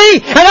walk with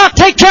me, and I'll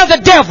take care of the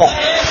devil.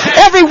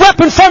 Every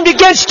weapon formed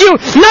against you,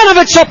 none of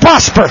it shall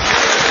prosper.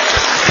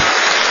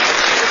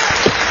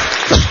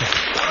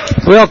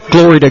 Well,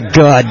 glory to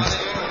God.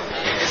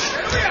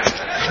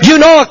 You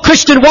know, a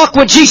Christian walk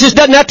with Jesus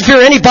doesn't have to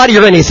fear anybody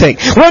or anything.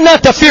 We're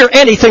not to fear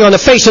anything on the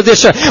face of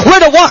this earth. We're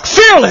to walk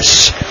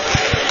fearless.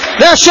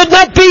 There should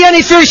not be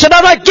any fear. He said,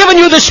 I'm not giving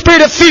you the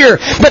spirit of fear,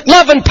 but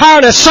love and power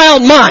and a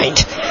sound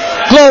mind.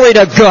 Glory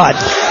to God.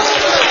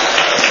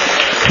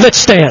 Let's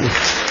stand.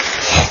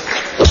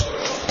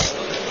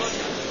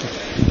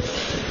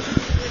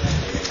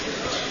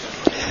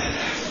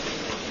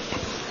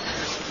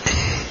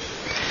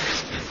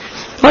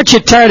 Aren't you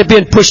tired of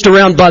being pushed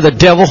around by the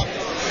devil?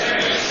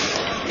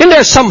 Isn't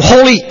there some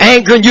holy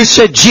anger and you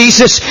said,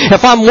 Jesus,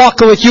 if I'm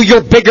walking with you,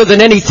 you're bigger than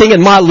anything in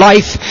my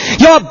life.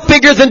 You're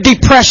bigger than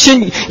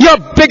depression. You're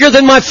bigger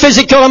than my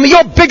physical.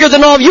 You're bigger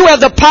than all. You have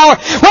the power.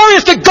 Where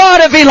is the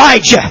God of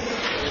Elijah?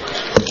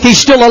 He's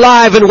still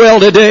alive and well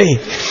today.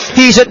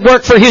 He's at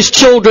work for His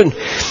children.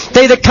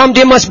 They that come to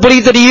Him must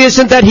believe that He is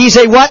and that He's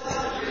a what?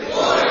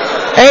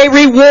 A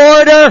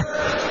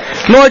rewarder.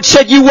 Lord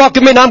said, you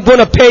welcome in, I'm going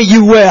to pay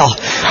you well.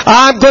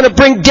 I'm going to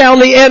bring down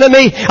the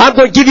enemy. I'm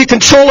going to give you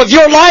control of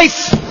your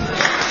life.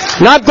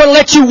 And I'm going to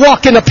let you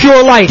walk in a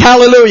pure light.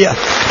 Hallelujah.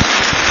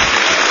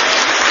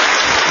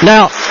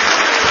 Now,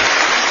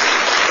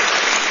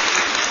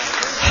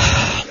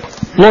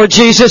 Lord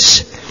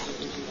Jesus,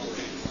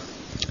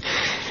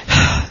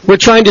 we're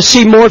trying to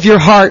see more of your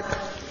heart.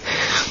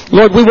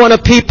 Lord, we want a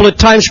people at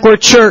Times Square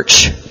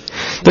Church.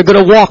 They're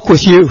going to walk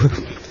with you.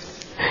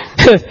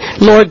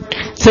 Lord,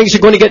 things are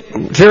going to get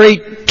very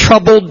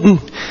troubled and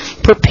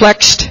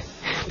perplexed.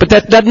 But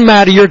that doesn't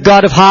matter. You're a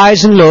God of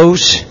highs and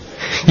lows.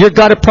 You're a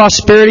God of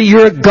prosperity.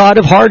 You're a God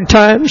of hard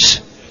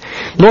times.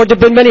 Lord, there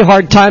have been many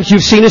hard times.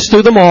 You've seen us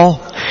through them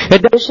all.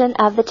 Version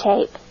of the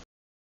tape.